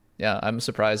I'm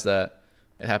surprised that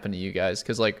it happened to you guys,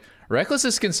 because like REKKLES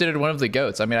is considered one of the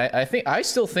GOATs. I mean, I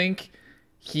still think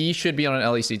he should be on an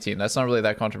LEC team. That's not really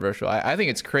that controversial. I think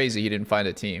it's crazy he didn't find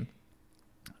a team.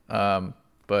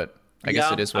 But I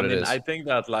guess it is what it is. I think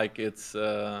that like it's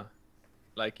I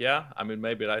mean,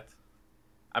 maybe, right?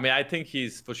 I mean, I think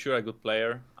he's for sure a good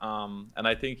player. And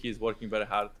I think he's working very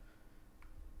hard.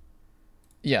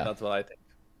 Yeah. That's what I think.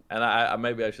 And I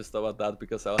maybe I should stop at that,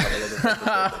 because I'll have a lot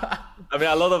of I mean,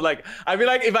 a lot of like, I feel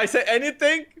like if I say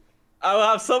anything,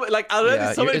 I'll have some, like,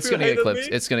 already so many people hated me.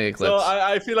 It's gonna get clipped. So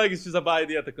I feel like it's just a bad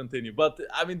idea to continue. But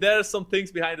I mean, there are some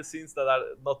things behind the scenes that are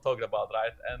not talked about,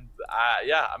 right? And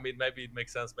I mean, maybe it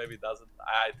makes sense, maybe it doesn't.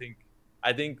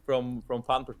 I think from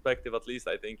fan perspective, at least,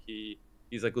 I think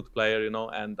he's a good player,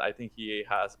 and I think he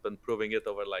has been proving it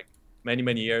over like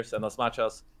many years. And as much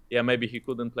as maybe he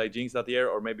couldn't play Jinx that year,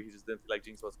 or maybe he just didn't feel like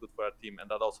Jinx was good for our team,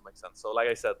 and that also makes sense. So like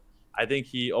I said, I think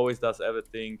he always does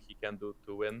everything he can do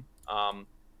to win.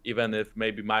 Even if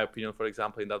maybe my opinion, for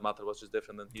example, in that matter was just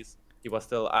different than his, he was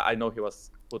still, I know he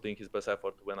was putting his best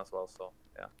effort to win as well. So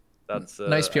yeah, that's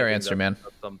nice PR answer, man.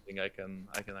 That's something I can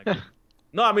agree.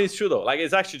 No, I mean, it's true though. Like,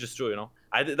 it's actually just true,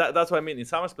 that's what I mean. In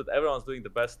Summer Split, everyone's doing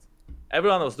the best.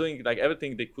 Everyone was doing like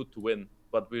everything they could to win,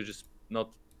 but we're just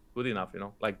not good enough,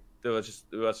 Like, we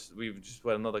just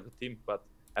were not a good team, but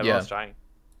everyone's trying.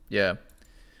 Yeah.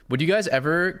 Would you guys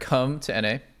ever come to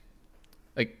NA?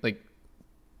 Like,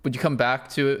 would you come back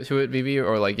to it, VB,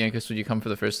 or like Jankos? Would you come for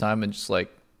the first time and just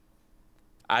like?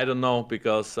 I don't know,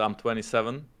 because I'm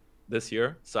 27 this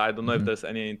year, so I don't know if there's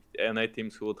any NA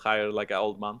teams who would hire like an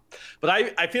old man. But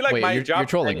I feel like you're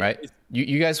trolling, right?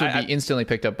 You guys would be instantly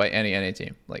picked up by any NA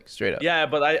team, like straight up. Yeah,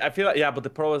 but I feel like but the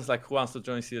problem is like, who wants to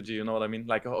join CLG? You know what I mean?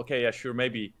 Like, okay, yeah, sure,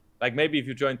 maybe. Like, maybe if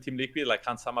you join Team Liquid, like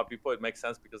Hansama people, it makes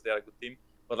sense because they are a good team.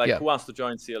 But like, who wants to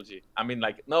join CLG? I mean,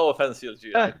 like, no offense,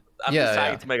 CLG. Right? I'm just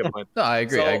trying to make a point. No, I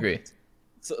agree.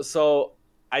 So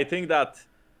I think that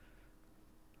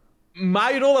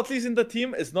my role, at least in the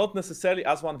team, is not necessarily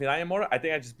as 1v9 anymore. I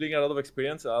think I just bring a lot of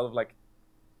experience, a lot of like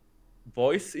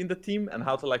voice in the team, and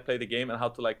how to like play the game, and how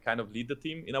to like kind of lead the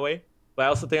team in a way. But I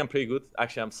also think I'm pretty good.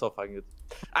 Actually, I'm so fucking good.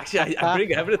 Actually, I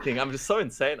bring everything. I'm just so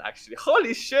insane, actually.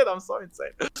 Holy shit, I'm so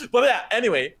insane. But yeah,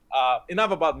 anyway,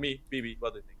 enough about me. BB,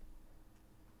 what do you think?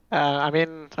 I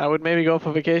mean, I would maybe go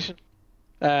for vacation.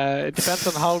 It depends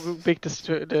on how big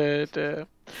the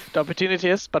opportunity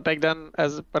is. But back then,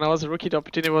 when I was a rookie, the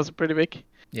opportunity was pretty big.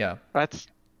 Yeah. Right.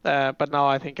 But now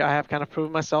I think I have kind of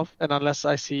proven myself, and unless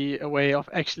I see a way of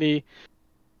actually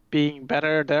being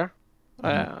better there,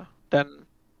 then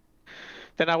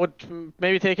I would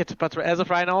maybe take it. But as of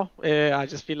right now, I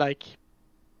just feel like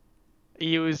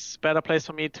EU is a better place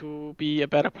for me to be a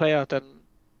better player. Then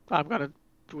I'm gonna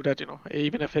do that,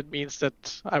 even if it means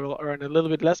that I will earn a little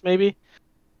bit less, maybe.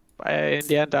 In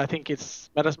the end, I think it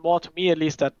matters more to me, at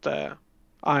least, that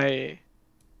I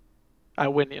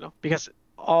win, because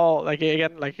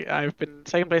I've been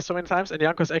second place so many times, and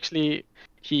Jankos actually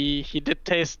he did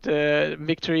taste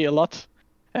victory a lot,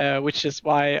 which is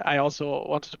why I also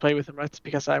wanted to play with him, right?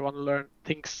 Because I want to learn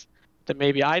things that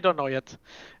maybe I don't know yet.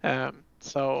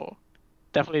 So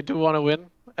definitely do want to win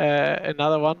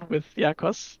another one with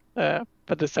Jankos.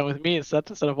 But this time with me instead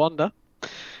of Wanda.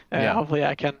 Hopefully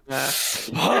I can.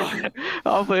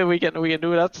 Hopefully we can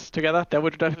do that together. That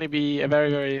would definitely be a very,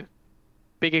 very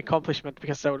big accomplishment,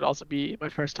 because that would also be my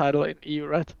first title in EU,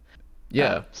 right?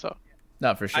 Yeah. So.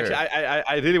 No, for sure. Actually,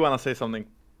 I really want to say something,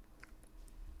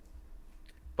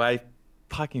 but I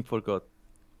fucking forgot.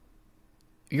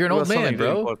 You're an It old was something man,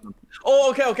 really bro. important.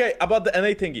 Oh, okay. About the NA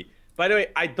thingy. By the way,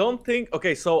 I don't think.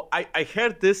 Okay, so I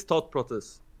heard this thought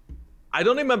process. I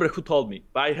don't remember who told me,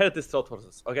 but I heard this thought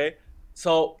process. Okay,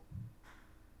 so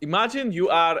imagine you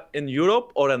are in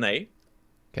Europe or NA,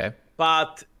 Okay.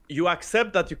 but you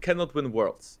accept that you cannot win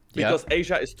worlds because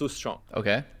Asia is too strong.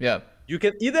 Okay. Yeah. You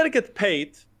can either get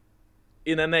paid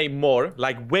in NA more,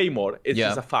 like way more, it's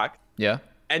just a fact. Yeah.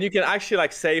 And you can actually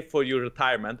like save for your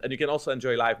retirement, and you can also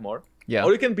enjoy life more. Yeah.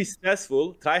 Or you can be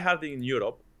stressful, try harding in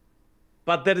Europe,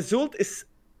 but the result is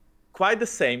quite the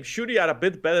same. Sure, you are a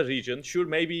bit better region. Sure,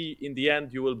 maybe in the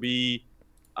end you will be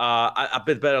a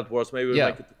bit better at Worlds. Maybe you'll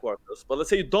make it to quarters. But let's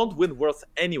say you don't win Worlds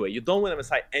anyway. You don't win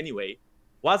MSI anyway.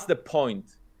 What's the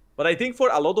point? But I think for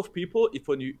a lot of people,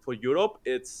 for Europe,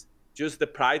 it's just the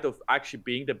pride of actually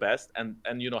being the best and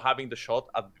having the shot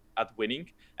at winning.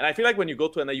 And I feel like when you go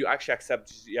to NA, you actually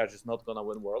accept you're just not gonna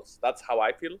win Worlds. That's how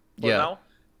I feel for now.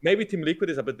 Maybe Team Liquid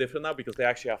is a bit different now because they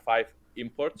actually have 5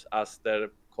 imports as their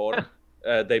core.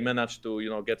 They managed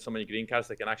to get so many green cards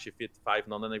they can actually fit 5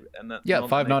 non-NA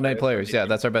 5 non-NA players. Yeah,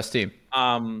 that's our best team.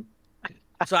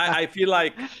 So I feel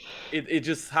like it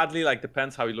just hardly like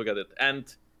depends how you look at it. And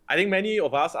I think many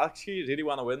of us actually really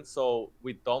want to win, so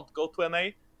we don't go to NA.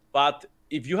 But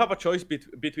if you have a choice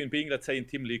between being, let's say, in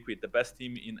Team Liquid, the best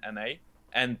team in NA,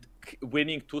 and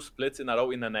winning 2 splits in a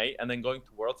row in NA, and then going to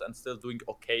Worlds and still doing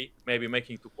okay, maybe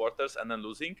making 2 quarters and then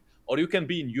losing, or you can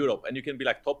be in Europe and you can be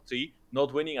like top 3,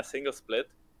 not winning a single split,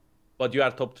 but you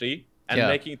are top 3 and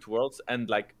making it to Worlds and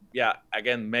like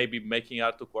again maybe making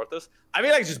out 2 quarters. I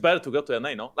mean, like, it's just better to go to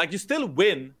NA, no? Like, you still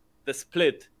win the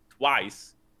split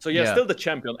twice, so you're still the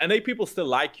champion. NA people still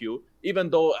like you, even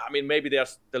though, I mean, maybe they are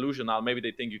delusional, maybe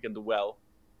they think you can do well,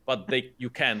 but you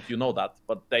can't, you know that,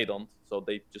 but they don't, so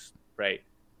they just pray.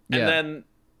 And then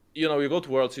you go to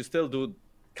Worlds, you still do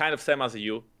kind of same as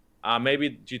you.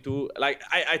 Maybe G2, like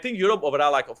I think Europe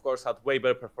overall, like, of course, had way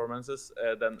better performances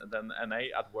than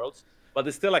NA at Worlds, but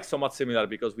it's still like somewhat similar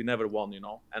because we never won,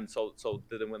 and so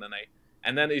didn't win NA.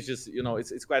 And then it's just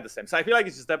it's quite the same. So I feel like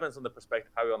it just depends on the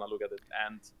perspective how you want to look at it.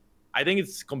 And I think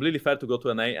it's completely fair to go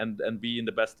to NA and be in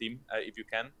the best team if you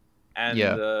can, and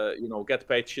get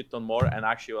paid shit ton more, and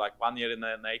actually like 1 year in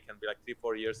NA can be like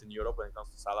 3-4 years in Europe when it comes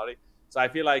to salary. So I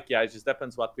feel like it just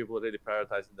depends what people really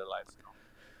prioritize in their lives.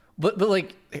 But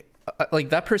like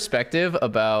that perspective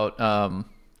about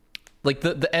like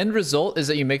the end result is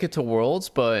that you make it to Worlds,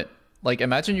 but like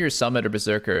imagine you're Summit or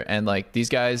Berserker, and like these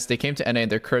guys, they came to NA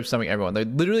and they're curb stomping everyone. They're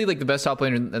literally like the best top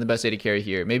laner and the best AD carry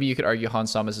here. Maybe you could argue Han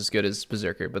Sam is as good as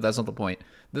Berserker, but that's not the point.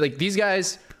 Like, these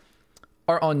guys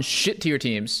are on shit tier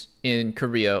teams in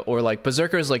Korea, or like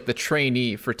Berserker is like the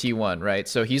trainee for T1, right?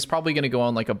 So he's probably going to go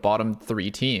on like a bottom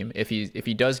 3 team if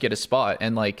he does get a spot.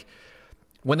 And like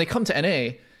when they come to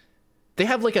NA, they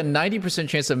have like a 90%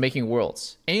 chance of making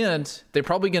Worlds, and they're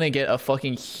probably going to get a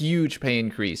fucking huge pay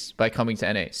increase by coming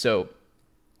to NA. So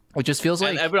it just feels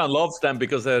like... And everyone loves them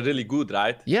because they're really good,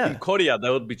 right? Yeah. In Korea, they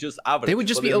would be just average. They would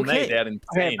just be okay. They're insane.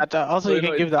 Okay, but also so, you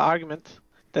can give the argument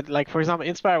that, like, for example,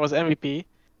 Inspire was MVP,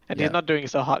 and he's not doing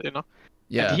so hot,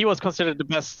 Yeah. And he was considered the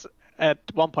best at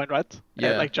one point, right?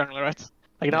 Yeah. Like jungler, right?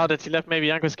 Like, now that he left, maybe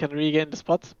Jankos can regain the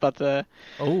spot, but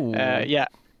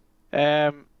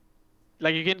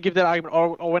like, you can give that argument.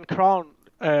 Or when Crown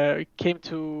came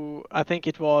to, I think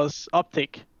it was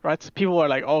Optic, right? People were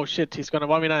like, oh shit, he's gonna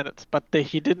 1v9 it, but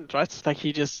he didn't, right? Like,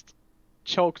 he just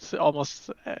choked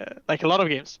almost like a lot of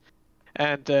games.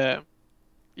 And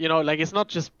like, it's not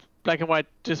just black and white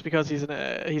just because he's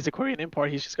a Korean import,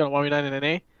 he's just gonna 1v9 in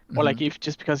NA, or like if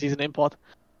just because he's an import.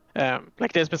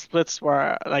 Like, there's been splits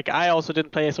where, like, I also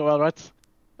didn't play so well, right?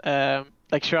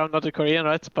 Like, sure, I'm not a Korean,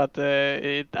 right? But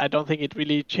I don't think it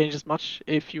really changes much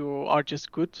if you are just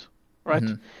good, right?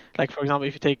 Like, for example,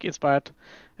 if you take Inspired,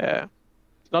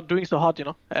 it's not doing so hot,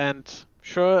 And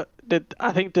sure,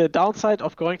 I think the downside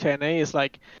of going to NA is,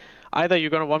 like, either you're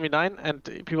going to 1v9 and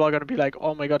people are going to be like,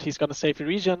 oh my god, he's going to save the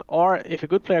region. Or if a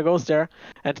good player goes there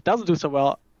and doesn't do so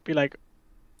well, be like,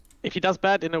 if he does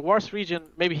bad in a worse region,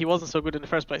 maybe he wasn't so good in the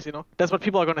first place, That's what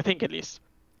people are going to think, at least.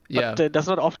 But that's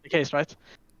not often the case, right?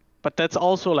 But that's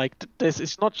also, like, this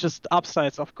is not just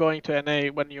upsides of going to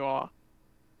NA when you're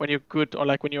good, or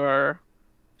like when you're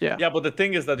Yeah, but the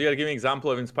thing is that you are giving example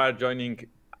of Inspired joining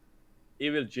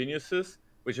Evil Geniuses,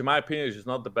 which in my opinion is just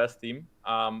not the best team.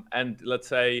 And let's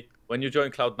say when you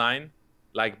join Cloud9,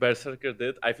 like Berserker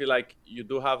did, I feel like you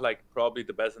do have like probably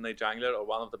the best NA jungler, or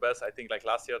one of the best. I think like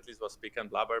last year at least was Pick and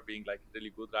Blabber being like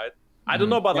really good, right? I don't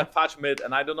know about like Fetch Mid,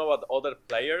 and I don't know about other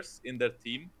players in their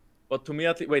team. But to me,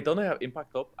 at least, wait, don't they have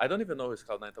Impact top? I don't even know who's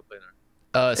Cloud9 top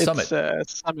laner.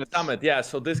 Summit. Summit, yeah.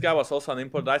 So this guy was also an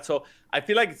import, right? So I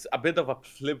feel like it's a bit of a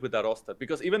flip with the roster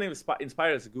because even if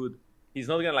Inspire is good, he's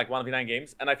not gonna like 1v9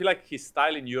 games. And I feel like his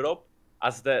style in Europe,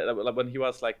 as when he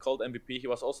was like called MVP, he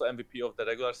was also MVP of the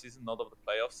regular season, not of the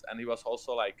playoffs. And he was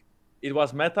also like, it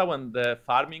was meta when the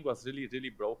farming was really, really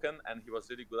broken, and he was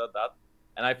really good at that.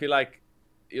 And I feel like,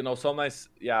 you know, sometimes,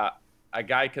 yeah, a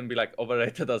guy can be like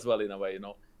overrated as well in a way, you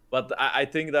know. But I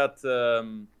think that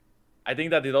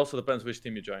it also depends which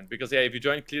team you join, because yeah, if you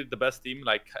join clearly the best team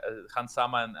like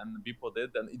Hansama and Bipo did,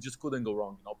 then it just couldn't go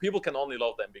wrong. You know, people can only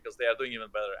love them because they are doing even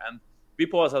better. And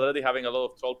Bipo was already having a lot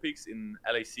of troll picks in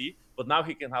LAC, but now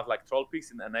he can have like troll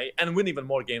picks in NA and win even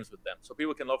more games with them, so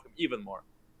people can love him even more.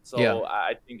 So yeah.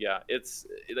 I think it's,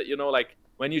 you know, like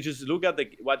when you just look at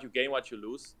what you gain, what you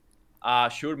lose.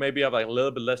 Sure, maybe you have like a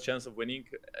little bit less chance of winning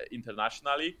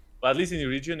internationally, but at least in your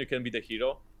region you can be the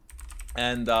hero.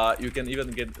 And you can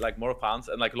even get like more fans,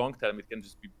 and like long term it can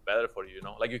just be better for you, you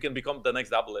know, like you can become the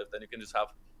next Doublelift, and you can just have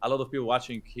a lot of people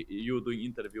watching you doing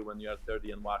interview when you are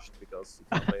 30 and washed because you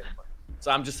can't play anymore.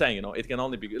 So I'm just saying, you know, it can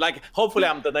only be good. Like hopefully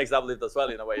I'm the next Doublelift as well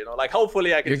in a way, you know, like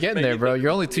hopefully I can. You're getting there, bro.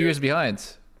 You're only 2 years behind.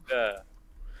 Yeah.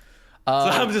 So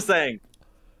I'm just saying.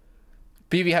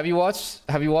 BB, have you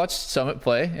watched Summit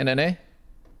play in NA?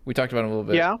 We talked about him a little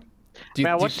bit. Yeah.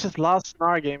 I watched his last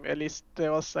Snar game. At least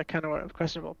there was a kind of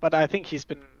questionable, but I think he's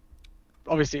been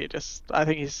obviously I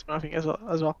think he's smurfing as well.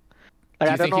 Like,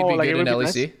 do you think he'd be good in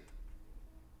LEC? Nice.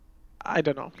 I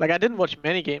don't know. Like I didn't watch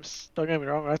many games. Don't get me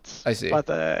wrong, right? I see. But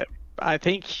I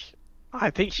think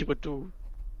he would do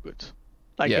good.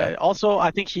 Like yeah. Also, I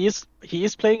think he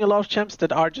is playing a lot of champs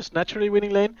that are just naturally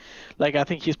winning lane. Like I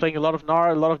think he's playing a lot of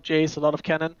Gnar, a lot of Jace, a lot of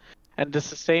Cannon, and it's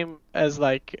the same as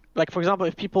like for example,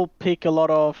 if people pick a lot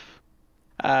of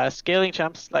scaling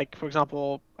champs, like for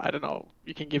example, I don't know,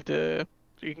 you can give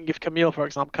Camille, for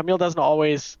example. Camille doesn't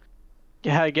always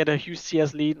get a huge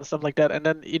CS lead and stuff like that, and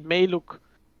then it may look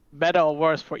better or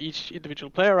worse for each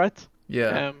individual player, right?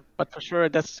 Yeah. But for sure,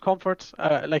 that's comfort.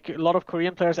 Like a lot of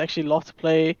Korean players actually love to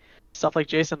play stuff like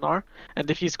Jason R, and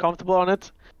if he's comfortable on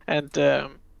it, and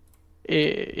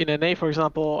in NA, for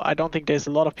example, I don't think there's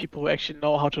a lot of people who actually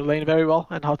know how to lane very well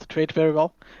and how to trade very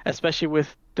well, especially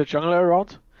with the jungler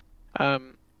around.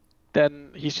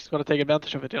 Then he's just gonna take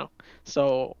advantage of it, you know.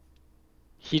 So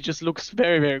he just looks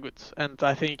very, very good, and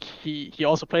I think he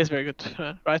also plays very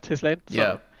good, right? His lane.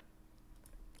 So.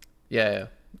 Yeah.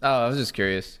 Oh, I was just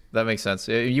curious. That makes sense.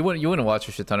 You wouldn't watch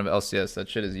a shit ton of LCS. That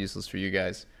shit is useless for you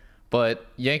guys. But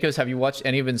Jankos, have you watched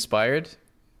any of Inspired?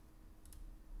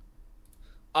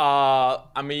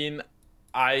 I mean,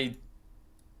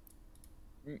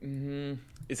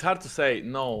 it's hard to say.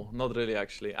 No, not really,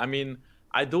 actually. I mean,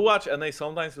 I do watch NA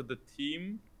sometimes with the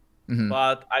team,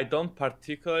 but I don't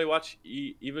particularly watch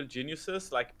Evil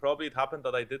Geniuses. Like, probably it happened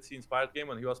that I did see Inspired game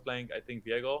when he was playing, I think,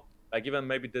 Viego. Like, even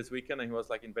maybe this weekend, and he was,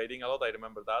 like, invading a lot. I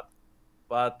remember that.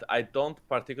 But I don't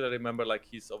particularly remember, like,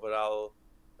 his overall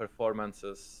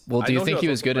performances. Well, do you think he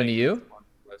was good in EU?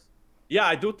 Yeah,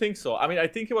 I do think so. I mean, I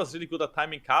think he was really good at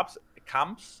timing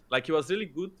camps. Like, he was really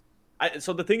good.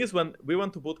 So the thing is, when we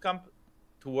went to bootcamp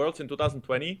to Worlds in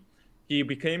 2020, he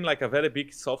became like a very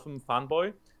big Sofum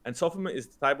fanboy. And Sofum is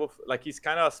the type of, like, he's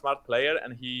kind of a smart player,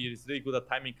 and he is really good at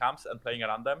timing camps and playing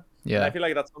around them. Yeah. And I feel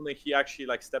like that's something he actually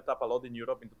like stepped up a lot in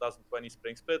Europe in 2020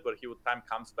 Spring Split, where he would time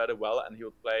camps very well, and he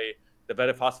would play the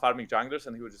very fast farming junglers,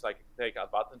 and he would just like take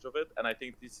advantage of it. And I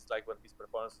think this is like when his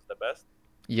performance is the best.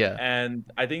 Yeah. And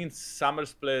I think in Summer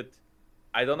Split,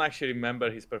 I don't actually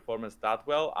remember his performance that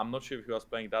well. I'm not sure if he was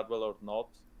playing that well or not.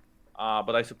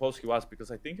 But I suppose he was, because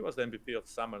I think he was the MVP of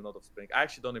Summer, not of Spring. I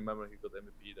actually don't remember he got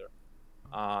MVP either.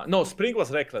 No, Spring was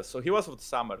REKKLES, so he was of the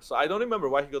Summer. So I don't remember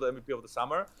why he got the MVP of the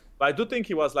Summer. But I do think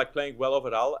he was like playing well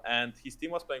overall, and his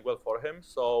team was playing well for him.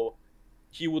 So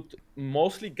he would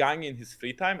mostly gang in his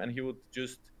free time, and he would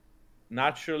just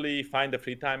naturally find the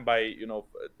free time by, you know,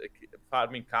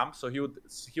 farming camps. So he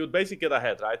would basically get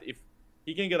ahead, right? If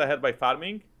he can get ahead by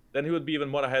farming, then he would be even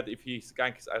more ahead if his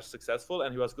ganks are successful,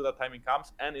 and he was good at timing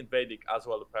camps and invading as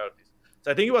well, the priorities.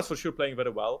 So I think he was for sure playing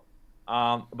very well.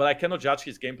 But I cannot judge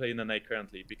his gameplay in NA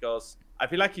currently, because I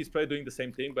feel like he's probably doing the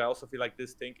same thing, but I also feel like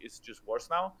this thing is just worse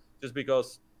now, just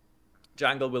because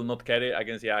jungle will not carry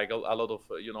against a lot of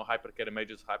hyper carry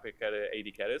mages, hyper carry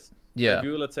AD carries. Yeah. If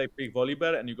you, let's say, pick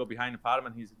Volibear and you go behind farm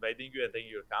and he's invading you and taking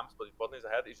your camps, but if bot is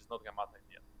ahead, it's just not gonna matter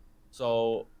yet.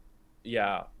 So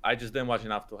yeah, I just didn't watch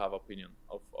enough to have opinion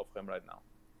of him right now.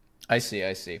 I see.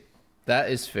 That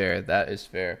is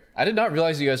fair. I did not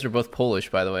realize you guys were both Polish,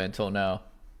 by the way, until now.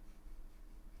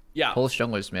 Yeah. Polish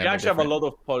junglers, man. We actually have a lot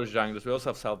of Polish junglers. We also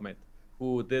have self-made.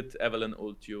 who did Evelyn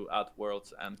ult you at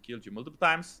Worlds and killed you multiple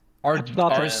times. Our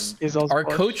Is also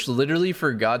coach literally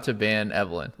forgot to ban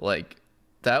Evelyn. Like,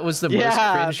 that was the most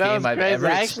Yeah, cringe that game was I've crazy. ever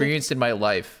Actually- experienced in my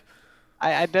life.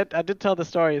 I did tell the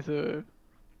story to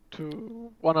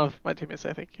one of my teammates,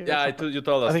 I think. Yeah, you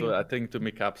told us, I think- to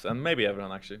me Caps, and maybe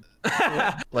everyone actually.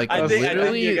 Like, I think you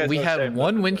literally, guys we are had ashamed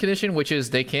one of win it. condition, which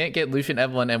is they can't get Lucian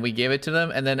Evelyn, and we gave it to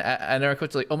them, and then and our coach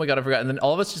was like, oh my god, I forgot. And then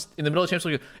all of us just in the middle of the champs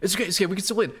were like, it's okay, we can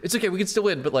still win. It's okay, we can still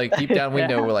win. But like, deep down, we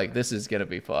know Yeah. we're like, this is gonna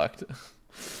be fucked.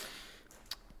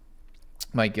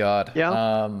 My god.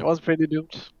 Yeah, it was pretty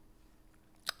doomed.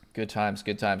 Good times,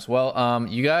 good times. Well,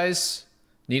 you guys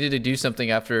needed to do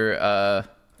something after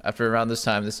around this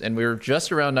time. And we were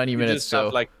just around 90 We minutes. just So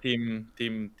have like team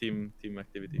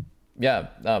activity. yeah,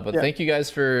 but Yeah. thank you guys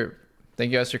for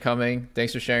coming.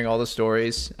 Thanks for sharing all the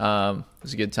stories. It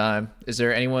was a good time. Is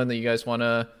there anyone that you guys want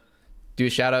to do a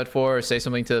shout out for or say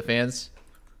something to the fans?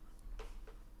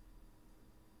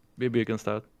 Maybe you can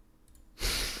start.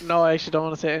 No, I actually don't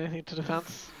want to say anything to the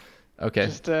fans. Okay,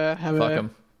 Just have fuck a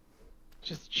them.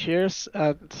 just cheers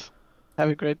and have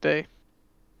a great day.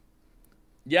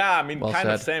 Yeah, I mean, Well kind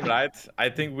of said. same, right? I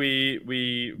think we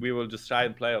will just try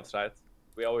in playoffs, right?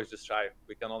 We always just try.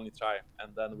 We can only try,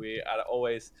 and then we are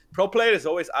always pro player is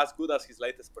always as good as his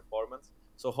latest performance.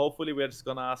 So hopefully we are just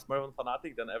gonna smurf on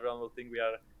Fnatic, then everyone will think we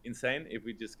are insane. If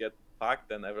we just get fucked,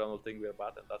 then everyone will think we are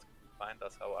bad, and that's fine.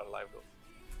 That's how our life goes.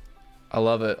 I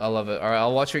love it. All right,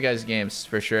 I'll watch your guys' games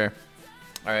for sure.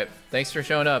 All right, thanks for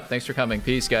showing up. Thanks for coming.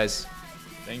 Peace, guys.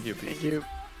 Thank you. Peace. Thank you.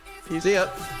 Peace. See ya.